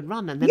that. I can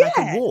run, and then I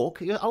can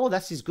walk. Oh,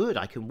 this is good.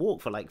 I can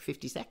walk for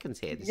 50 seconds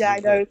here. I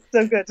know, it's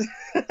so good.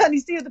 And you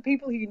see other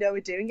people who are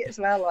doing it as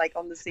well,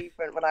 on the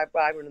seafront. When I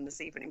run on the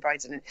seafront in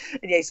Brighton, and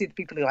you see the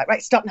people who are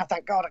right, stop now,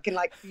 thank God, I can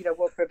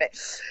walk for a bit.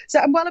 So,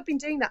 and while I've been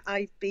doing that,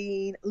 I've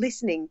been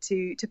listening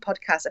to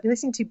podcasts. I've been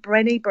listening to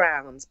Brené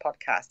Brown's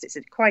podcast. It's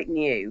quite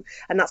new,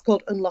 and that's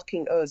called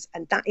Unlocking Us,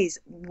 and that is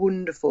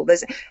wonderful.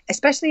 There's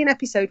especially an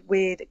episode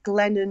with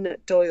Glennon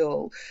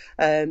Doyle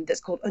that's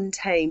called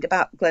Untamed,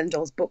 about Glennon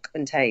Doyle's book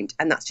Untamed,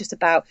 and that's just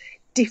about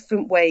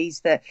different ways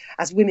that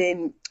as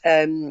women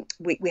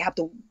we have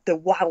the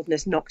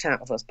wildness knocked out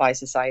of us by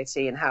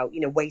society, and how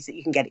ways that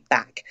you can get it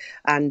back,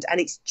 and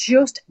it's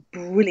just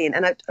brilliant.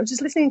 And I was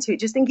just listening to it,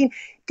 just thinking,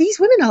 these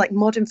women are like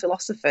modern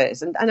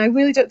philosophers, and I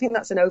really don't think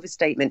that's an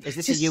overstatement. Is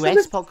this a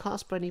US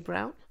podcast, Brené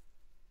Brown?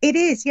 It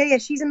is, yeah,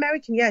 she's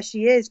American,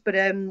 she is, but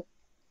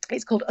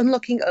it's called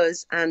Unlocking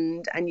Us,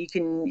 and you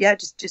can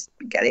just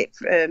get it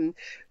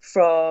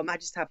from. I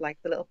just have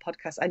the little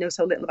podcast. I know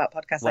so little about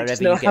podcasts. Wherever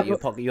you get your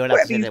podcast, you're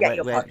allowed to say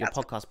your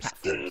podcast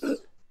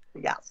platforms.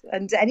 Yes,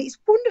 and it's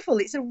wonderful.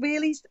 It's a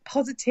really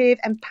positive,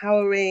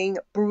 empowering,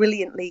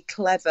 brilliantly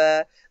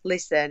clever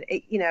listen.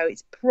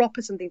 It's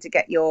proper something to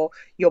get your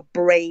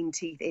brain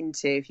teeth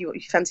into. If you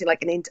fancy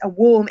a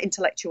warm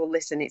intellectual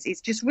listen,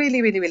 it's just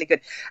really, really, really good.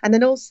 And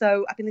then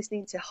also I've been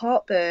listening to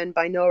Heartburn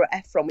by Nora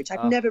Ephron, which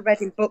I've never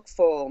read in book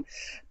form,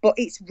 but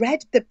it's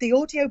read. The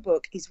audio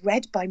book is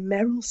read by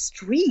Meryl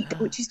Streep,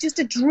 which is just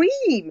a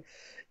dream.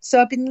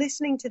 So I've been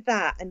listening to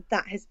that, and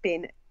that has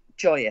been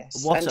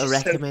joyous. What a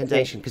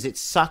recommendation, because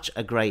it's such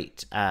a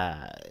great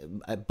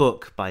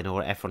book by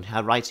Nora Ephron.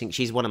 Her writing,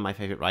 she's one of my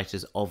favourite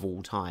writers of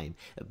all time,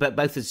 but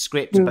both as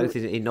script, both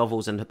in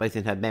novels, and both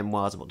in her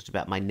memoirs. I talked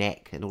about my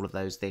neck and all of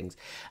those things.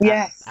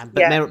 Yes.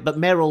 But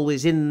Meryl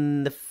is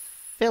in the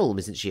film,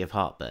 isn't she, of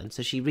Heartburn?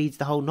 So she reads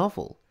the whole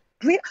novel.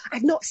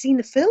 I've not seen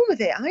the film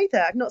of it either.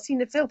 I've not seen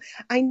the film.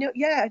 I know,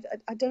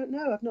 I don't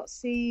know. I've not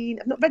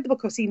read the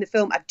book or seen the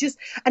film.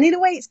 And in a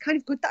way, it's kind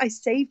of good that I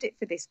saved it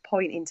for this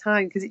point in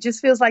time, because it just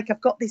feels like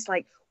I've got this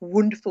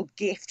wonderful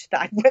gift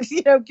that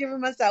I've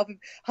given myself.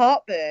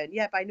 Heartburn,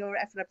 by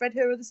Nora Ephron. I've read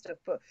her other stuff,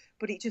 but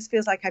it just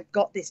feels like I've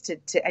got this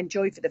to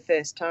enjoy for the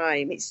first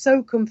time. It's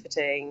so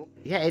comforting.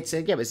 Yeah, it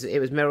was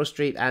Meryl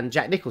Streep and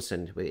Jack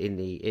Nicholson in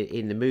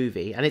the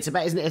movie, and it's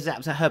about, isn't it? It's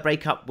about her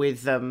breakup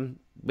with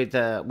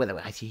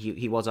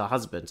he was her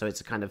husband, so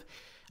it's a kind of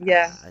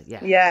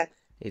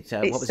It's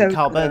what was so it?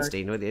 Carl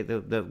Bernstein,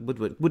 the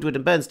Woodward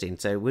and Bernstein.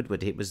 So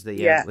Woodward, it was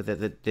with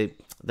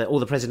the all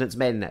the President's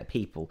Men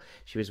people.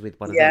 She was with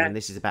one of them, and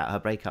this is about her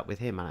breakup with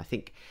him. And I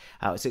think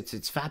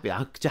it's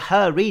fabulous. To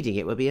her reading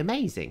it would be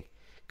amazing,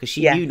 because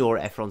she knew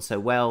Nora Ephron so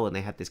well, and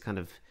they had this kind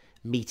of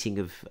meeting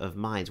of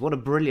minds. What a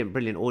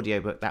brilliant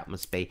audiobook that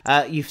must be.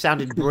 You've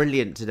sounded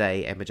brilliant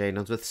today, Emma Jane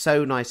Unsworth.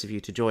 So nice of you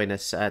to join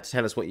us, to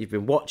tell us what you've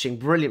been watching.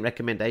 Brilliant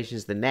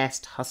recommendations: The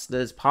Nest,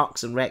 Hustlers,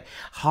 Parks and Rec,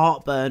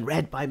 Heartburn,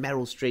 read by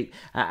Meryl Streep,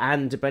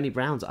 and Brené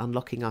Brown's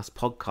Unlocking Us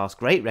podcast.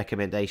 Great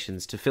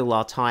recommendations to fill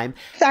our time.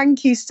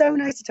 Thank you. So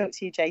nice to talk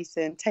to you,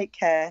 Jason. Take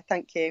care.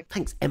 Thank you.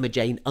 Thanks, Emma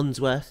Jane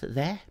Unsworth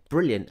there.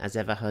 brilliant as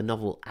ever. Her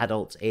novel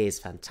Adults is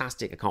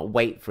fantastic. I can't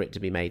wait for it to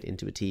be made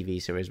into a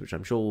TV series, which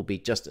I'm sure will be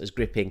just as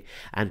gripping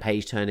and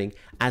page-turning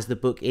as the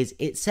book is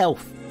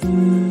itself.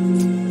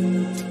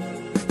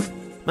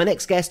 My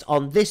next guest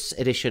on this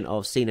edition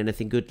of Seen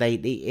Anything Good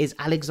Lately is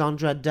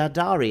Alexandra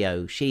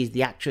Daddario. She's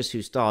the actress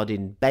who starred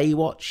in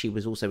Baywatch. She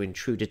was also in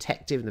True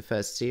Detective in the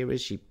first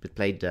series. She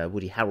played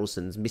Woody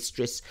Harrelson's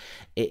mistress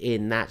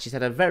in that. She's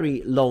had a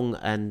very long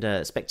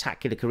and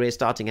spectacular career,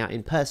 starting out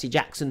in Percy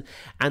Jackson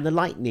and The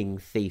Lightning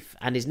Thief,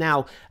 and is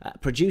now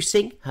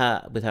producing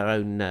with her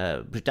own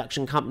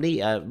production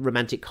company,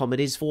 romantic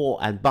comedies for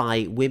and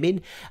by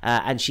women.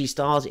 And she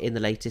stars in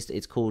the latest.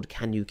 It's called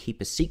Can You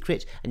Keep a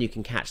Secret? And you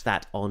can catch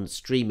that on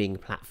streaming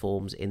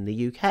platforms in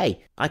the UK.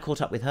 I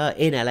caught up with her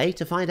in LA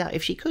to find out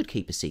if she could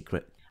keep a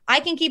secret. I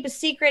can keep a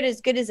secret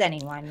as good as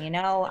anyone, you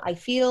know. I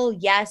feel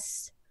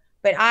yes,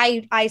 but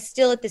I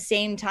still at the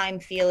same time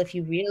feel if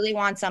you really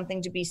want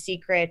something to be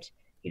secret,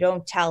 you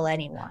don't tell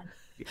anyone.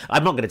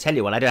 I'm not going to tell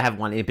you one. I don't have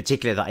one in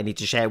particular that I need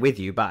to share with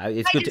you, but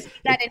it's good to say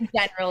that in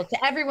general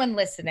to everyone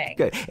listening.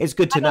 Good. It's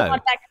good to know. I don't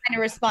want that kind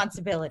of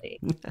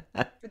responsibility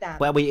for them.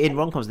 Well, in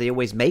rom-coms, they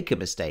always make a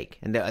mistake,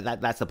 and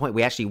that's the point.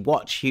 We actually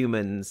watch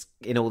humans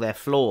in all their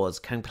flaws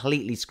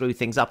completely screw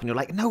things up, and you're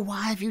like, no,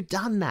 why have you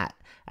done that?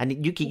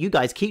 And you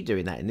guys keep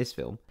doing that in this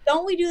film.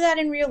 Don't we do that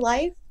in real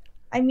life?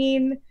 I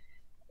mean,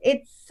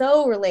 it's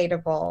so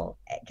relatable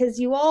because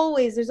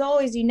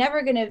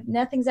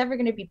nothing's ever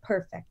gonna be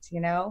perfect,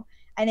 you know.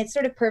 And it's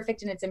sort of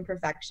perfect in its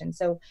imperfection.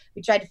 So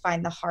we tried to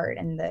find the heart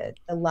and the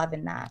love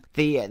in that.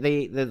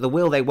 The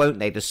will they, won't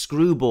they, the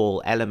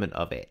screwball element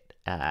of it.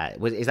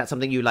 Is that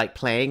something you like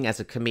playing as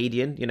a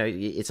comedian? You know,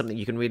 it's something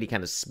you can really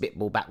kind of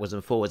spitball backwards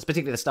and forwards,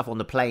 particularly the stuff on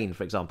the plane,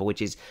 for example,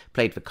 which is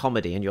played for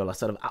comedy, and you're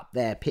sort of up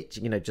there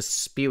pitching, you know,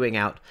 just spewing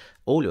out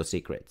all your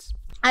secrets.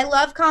 I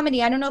love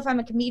comedy. I don't know if I'm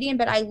a comedian,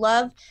 but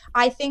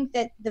I think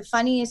that the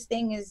funniest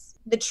thing is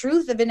the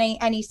truth of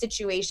any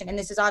situation. And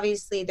this is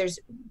obviously, there's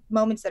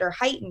moments that are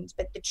heightened,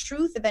 but the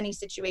truth of any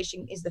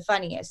situation is the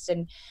funniest,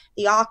 and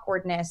the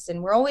awkwardness.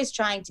 And we're always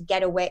trying to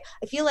get away.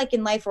 I feel like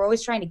in life, we're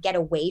always trying to get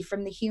away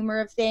from the humor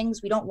of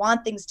things. We don't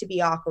want things to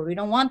be awkward. We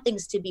don't want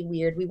things to be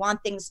weird. We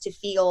want things to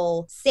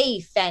feel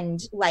safe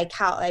and like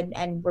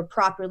and we're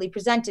properly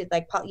presented,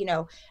 like, you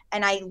know,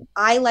 and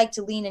I like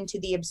to lean into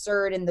the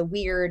absurd and the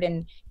weird,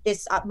 and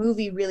this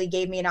movie really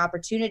gave me an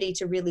opportunity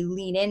to really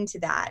lean into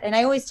that. And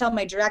I always tell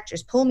my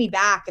directors, pull me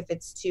back if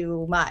it's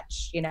too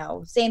much, you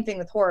know. Same thing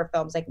with horror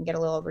films, I can get a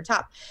little over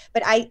top.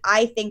 But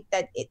I think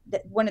that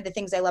one of the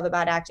things I love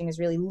about acting is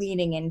really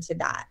leaning into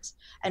that.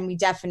 And we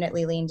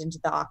definitely leaned into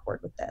the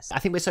awkward with this. I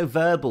think we're so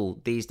verbal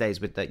these days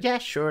with the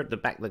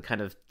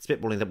kind of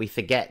spitballing that we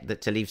forget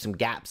that to leave some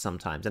gaps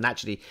sometimes. And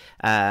actually,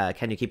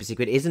 Can You Keep a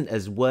Secret isn't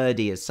as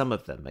wordy as some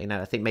of them. You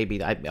know, I think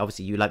maybe,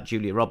 obviously you like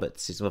Julia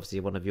Roberts, who's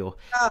obviously one of your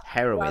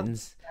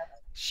heroines.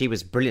 She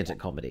was brilliant at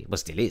comedy. Well,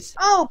 still is.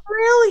 Oh,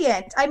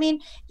 brilliant. I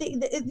mean,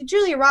 the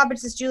Julia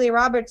Roberts is Julia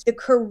Roberts. The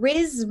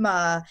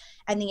charisma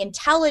and the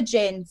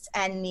intelligence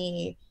and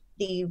the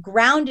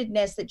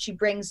groundedness that she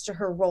brings to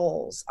her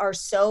roles are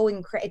so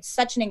it's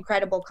such an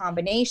incredible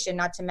combination,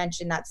 not to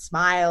mention that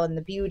smile and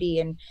the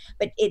beauty,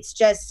 but it's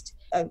just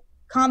a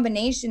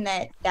combination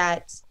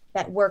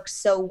that works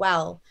so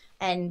well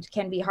and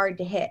can be hard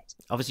to hit.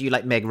 Obviously, you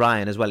like Meg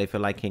Ryan as well, if you're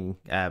liking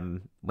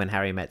When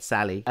Harry Met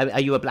Sally.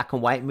 Are you a black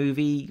and white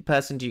movie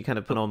person? Do you kind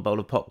of put on a bowl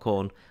of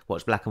popcorn,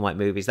 watch black and white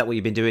movies? Is that what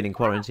you've been doing in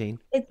quarantine?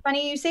 It's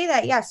funny you say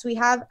that. Yes, we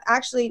have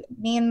actually,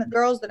 me and the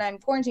girls that I'm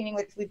quarantining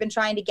with, we've been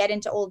trying to get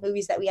into old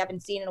movies that we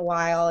haven't seen in a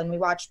while. And we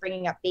watched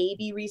Bringing Up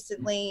Baby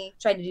recently,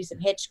 tried to do some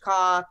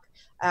Hitchcock.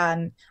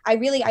 I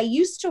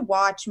used to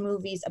watch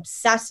movies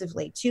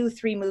obsessively,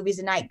 2-3 movies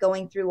a night,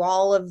 going through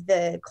all of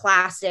the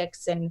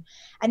classics. And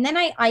then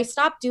I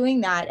stopped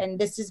doing that. And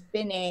this has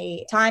been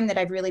a time that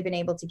I've really been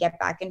able to get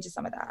back into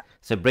some of that.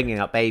 So Bringing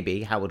Up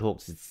Baby, Howard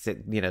Hawks,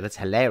 you know, that's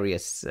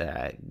hilarious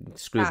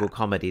screwball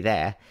comedy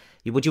there.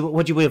 Would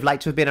you have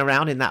liked to have been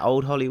around in that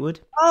old Hollywood?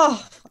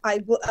 Oh,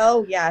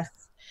 yes.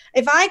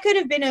 If I could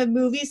have been a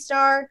movie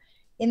star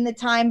in the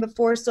time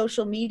before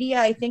social media,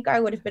 I think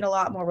I would have been a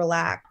lot more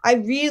relaxed. I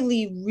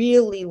really,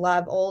 really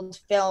love old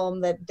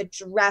film, the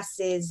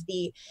dresses,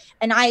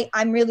 and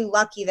I'm really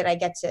lucky that I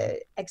get to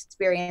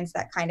experience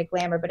that kind of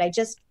glamour. But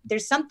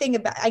there's something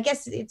about, I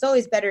guess it's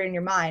always better in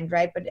your mind,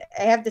 right? But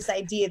I have this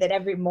idea that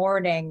every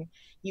morning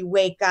you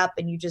wake up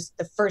and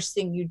the first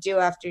thing you do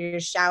after your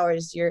shower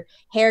is your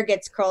hair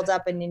gets curled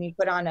up and then you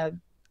put on a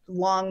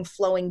long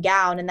flowing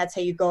gown, and that's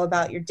how you go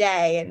about your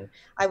day. And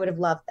I would have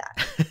loved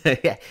that.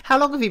 Yeah. How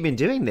long have you been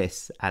doing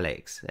this,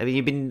 Alex? I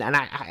mean, how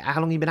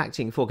long have you been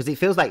acting for? Because it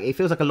feels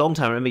like a long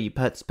time. I remember you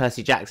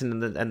Percy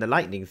Jackson and the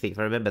Lightning Thief.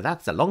 I remember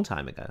that's a long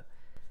time ago.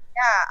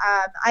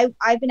 Yeah,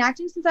 I've been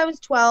acting since I was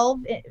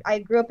 12. I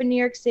grew up in New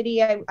York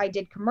City. I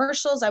did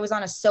commercials. I was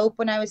on a soap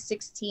when I was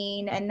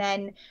 16, and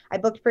then I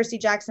booked Percy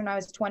Jackson when I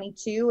was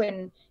 22,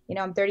 and you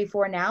know, I'm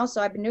 34 now,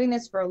 so I've been doing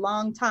this for a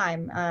long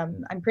time.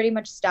 I'm pretty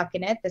much stuck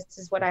in it. This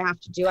is what I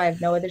have to do. I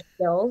have no other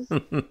skills.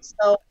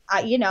 So,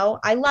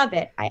 I love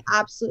it. I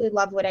absolutely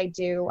love what I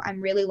do. I'm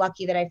really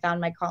lucky that I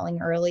found my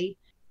calling early.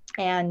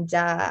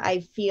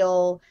 I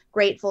feel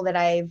grateful that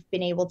I've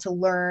been able to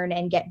learn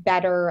and get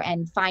better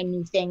and find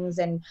new things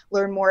and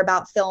learn more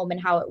about film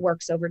and how it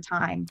works over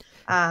time.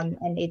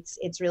 And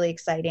it's really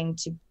exciting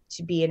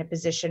to be in a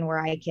position where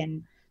I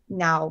can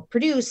now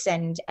produce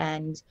and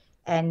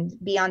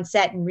be on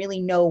set and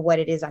really know what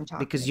it is I'm talking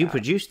about. Because you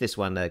produced this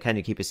one, Can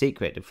You Keep a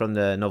Secret, from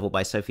the novel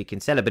by Sophie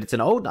Kinsella, but it's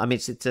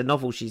it's a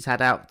novel she's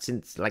had out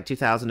since like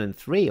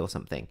 2003 or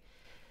something.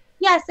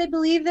 Yes, I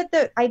believe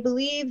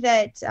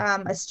that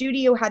a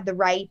studio had the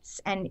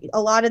rights, and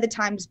a lot of the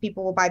times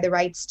people will buy the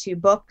rights to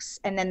books,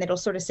 and then it'll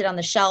sort of sit on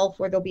the shelf,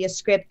 or there'll be a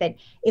script that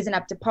isn't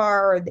up to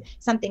par, or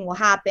something will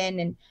happen.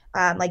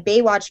 And like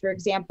Baywatch, for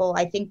example,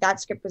 I think that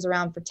script was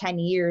around for 10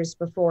 years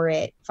before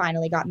it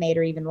finally got made,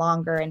 or even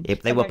longer. And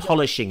if they were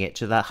polishing it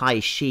to the high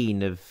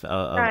sheen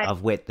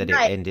of wit that it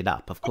ended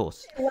up, of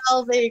course.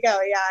 Well, there you go.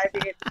 Yeah,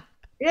 I mean,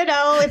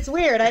 it's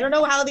weird. I don't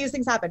know how these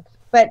things happen,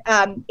 but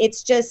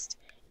it's just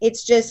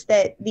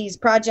that these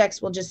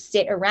projects will just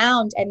sit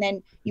around, and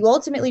then you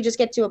ultimately just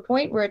get to a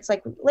point where it's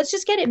like, let's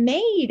just get it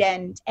made,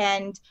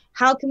 and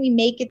how can we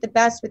make it the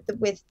best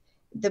with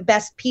the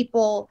best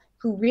people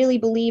who really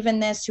believe in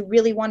this, who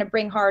really want to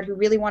bring hard, who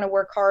really want to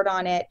work hard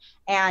on it.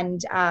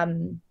 And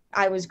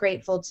I was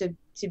grateful to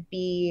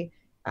be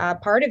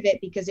part of it,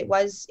 because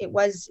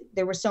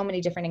there were so many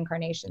different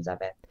incarnations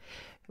of it.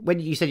 When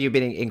you said you've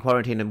been in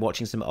quarantine and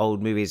watching some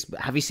old movies,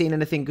 have you seen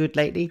anything good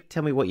lately?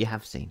 Tell me what you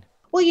have seen.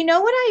 Well, you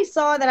know what I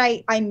saw that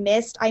I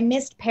missed? I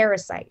missed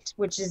Parasite,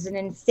 which is an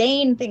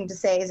insane thing to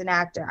say as an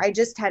actor. I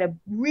just had a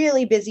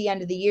really busy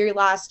end of the year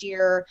last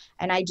year,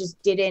 and I just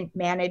didn't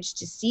manage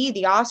to see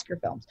the Oscar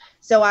films.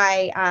 So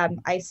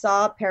I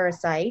saw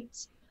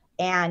Parasite,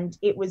 and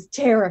it was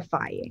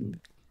terrifying.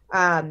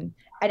 And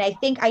I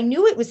think I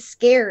knew it was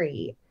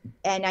scary,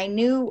 and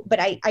but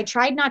I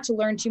tried not to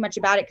learn too much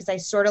about it, because I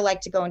sort of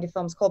like to go into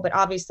films cold, but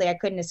obviously I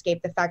couldn't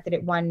escape the fact that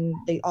it won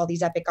all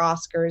these epic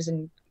Oscars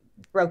and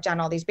broke down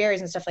all these barriers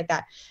and stuff like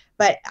that.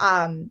 But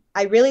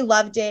I really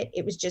loved it.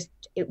 It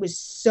was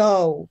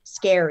so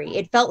scary.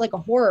 It felt like a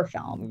horror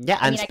film. Yeah,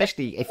 and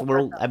especially if we're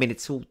all,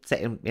 it's all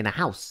set in a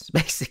house,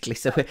 basically.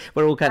 So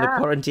we're all kind of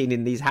quarantined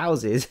in these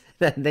houses.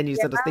 And then you're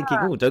sort of thinking,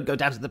 oh, don't go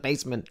down to the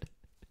basement.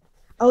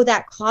 Oh,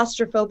 that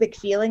claustrophobic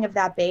feeling of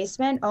that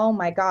basement. Oh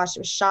my gosh, it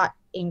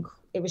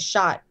was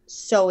shot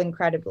so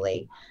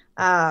incredibly.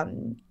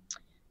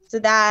 So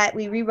that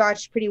we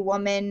rewatched Pretty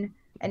Woman,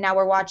 and now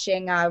we're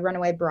watching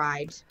Runaway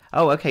Bride.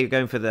 Oh, okay, you're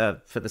going for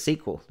the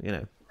sequel,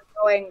 We're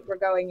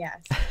going,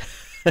 yes.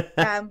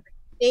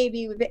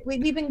 Baby,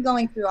 we've been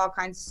going through all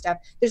kinds of stuff.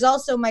 There's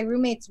also, my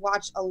roommates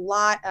watch a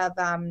lot of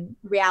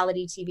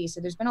reality TV,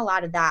 so there's been a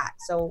lot of that.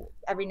 So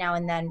every now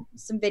and then,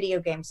 some video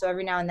games. So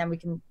every now and then we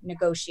can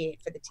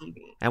negotiate for the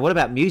TV. And what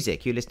about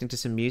music? You listening to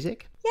some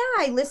music?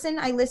 Yeah, we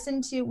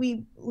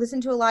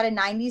listen to a lot of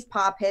 90s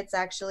pop hits,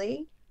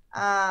 actually.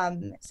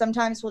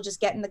 Sometimes we'll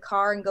just get in the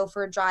car and go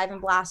for a drive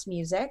and blast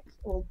music.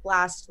 We'll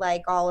blast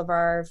like all of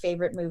our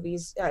favorite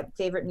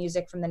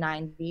music from the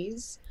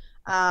 90s.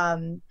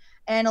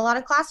 And a lot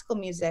of classical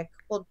music.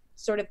 We'll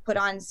sort of put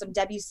on some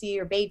Debussy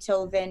or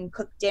Beethoven,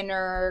 cook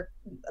dinner,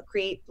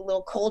 create a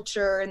little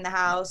culture in the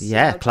house.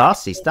 Yeah,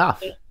 classy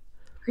stuff.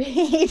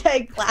 Create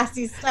a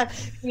classy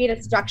stuff. Create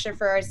a structure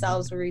for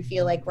ourselves where we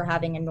feel like we're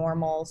having a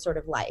normal sort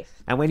of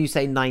life. And when you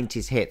say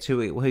 90s hits, who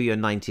are your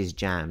 90s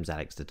jams,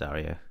 Alex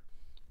Daddario?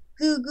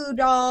 Goo Goo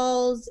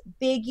Dolls,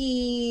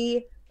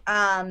 Biggie,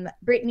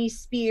 Britney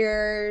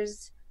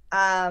Spears,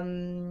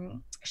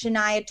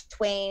 Shania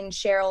Twain,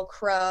 Sheryl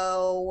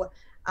Crow,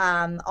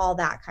 all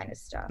that kind of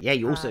stuff. Yeah,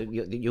 you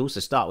also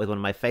start with one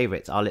of my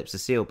favorites, Our Lips Are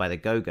Sealed by the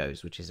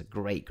Go-Gos, which is a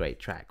great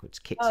track,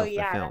 which kicks off the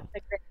film.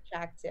 That's a great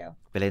track too.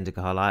 Belinda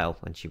Carlisle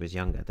when she was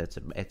younger.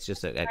 It's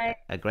just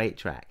a great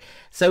track.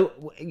 So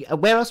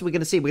where else are we going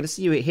to see? We're going to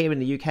see you here in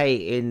the UK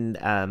in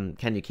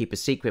Can You Keep a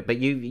Secret? But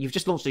you've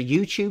just launched a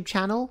YouTube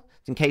channel.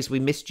 In case we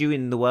missed you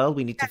in the world,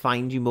 we need to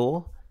find you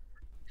more.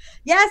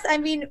 Yes,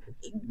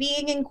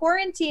 being in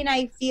quarantine,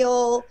 I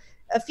feel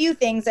a few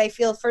things. I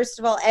feel, first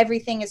of all,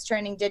 everything is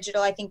turning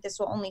digital. I think this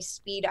will only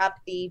speed up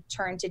the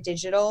turn to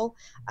digital.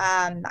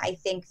 I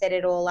think that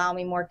it'll allow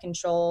me more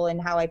control in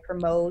how I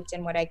promote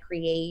and what I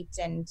create,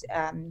 and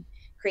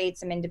create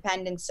some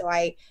independence. So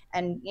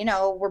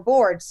we're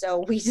bored.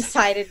 So we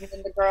decided,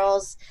 the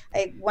girls,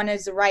 one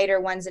is a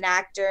writer, one's an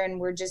actor, and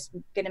we're just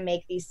going to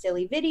make these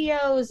silly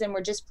videos, and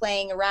we're just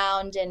playing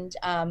around, and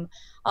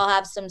I'll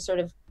have some sort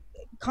of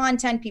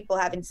content people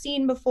haven't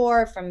seen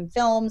before from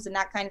films and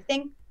that kind of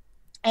thing.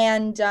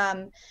 And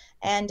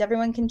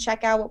everyone can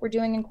check out what we're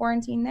doing in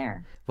quarantine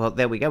there. Well,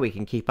 there we go. We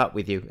can keep up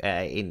with you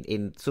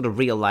in sort of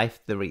real life,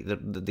 the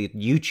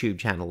YouTube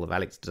channel of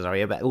Alex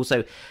Daddario, but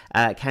also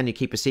Can You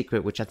Keep a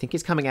Secret, which I think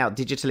is coming out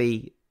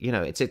digitally.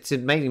 It's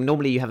amazing.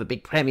 Normally you have a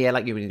big premiere,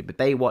 like you did with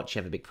Baywatch, you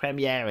have a big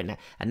premiere, and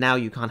now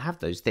you can't have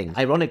those things.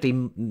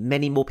 Ironically,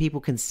 many more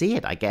people can see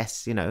it, I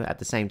guess, at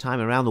the same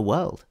time around the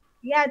world.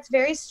 Yeah, it's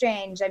very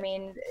strange.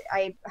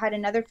 I had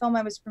another film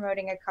I was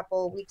promoting a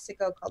couple of weeks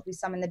ago called We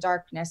Summon the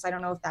Darkness. I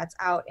don't know if that's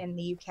out in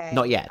the UK.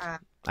 Not yet.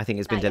 I think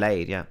it's been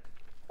delayed, yeah.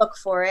 look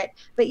for it.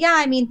 But yeah,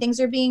 I mean, things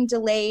are being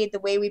delayed. The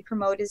way we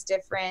promote is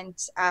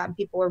different.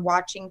 People are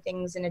watching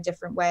things in a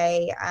different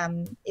way.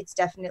 It's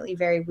definitely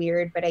very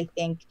weird, but I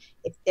think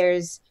if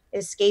there's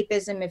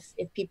escapism,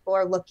 if people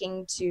are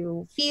looking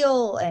to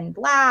feel and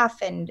laugh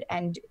and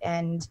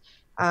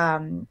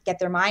get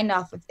their mind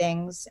off of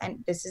things,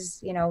 and this is,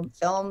 you know,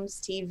 films,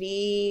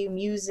 TV,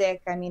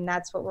 music, I mean,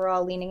 that's what we're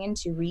all leaning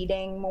into.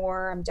 Reading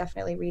more. I'm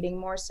definitely reading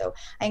more. So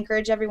I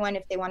encourage everyone,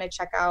 if they want to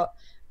check out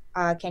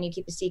Can You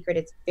Keep a Secret?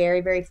 It's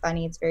very, very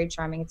funny. It's very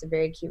charming. It's a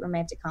very cute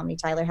romantic comedy.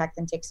 Tyler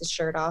Hoechlin takes his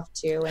shirt off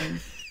too. And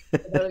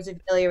for those who are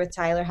familiar with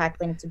Tyler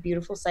Hoechlin, it's a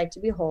beautiful sight to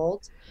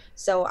behold.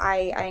 So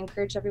I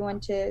encourage everyone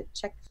to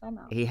check the film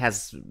out. He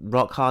has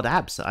rock hard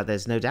abs.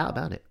 There's no doubt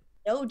about it.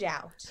 No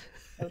doubt.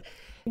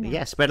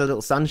 Yeah, spread a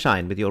little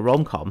sunshine with your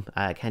rom-com.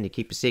 Can You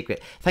Keep a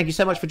Secret? Thank you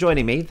so much for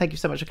joining me. Thank you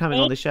so much for coming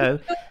on the show.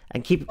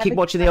 And keep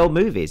watching the old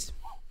movies.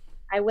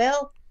 I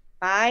will.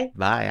 Bye.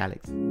 Bye,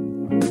 Alex.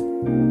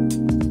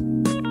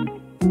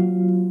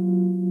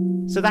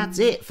 So that's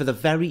it for the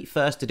very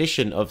first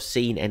edition of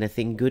Seen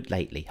Anything Good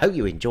Lately. Hope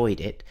you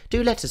enjoyed it.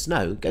 Do let us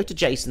know. Go to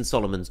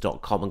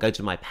jasonsolomons.com and go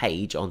to my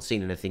page on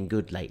Seen Anything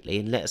Good Lately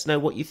and let us know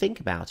what you think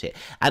about it.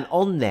 And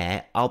on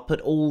there, I'll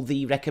put all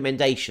the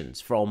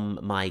recommendations from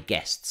my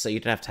guests, so you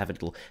don't have to have a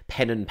little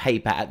pen and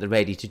paper at the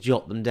ready to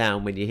jot them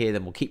down when you hear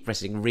them, or keep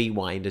pressing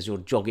rewind as you're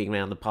jogging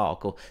around the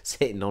park or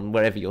sitting on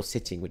wherever you're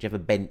sitting, whichever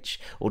bench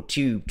or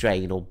tube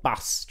train or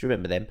bus. Do you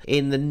remember them?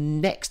 In the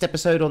next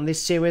episode on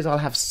this series, I'll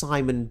have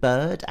Simon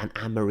Bird and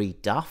Anne-Marie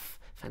Duff.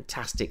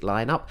 Fantastic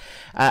lineup.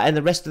 And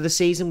the rest of the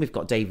season, we've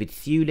got David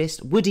Thewlis,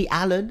 Woody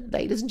Allen,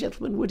 ladies and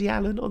gentlemen, Woody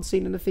Allen on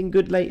Seen Anything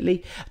Good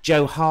Lately,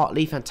 Jo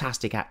Hartley,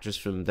 fantastic actress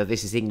from the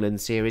This Is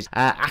England series,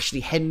 Ashley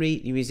Henry,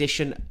 the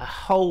musician, a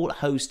whole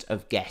host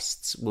of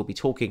guests will be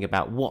talking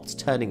about what's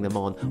turning them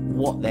on,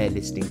 what they're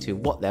listening to,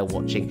 what they're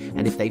watching,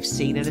 and if they've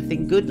seen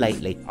anything good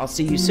lately. I'll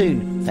see you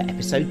soon for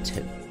episode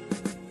 2.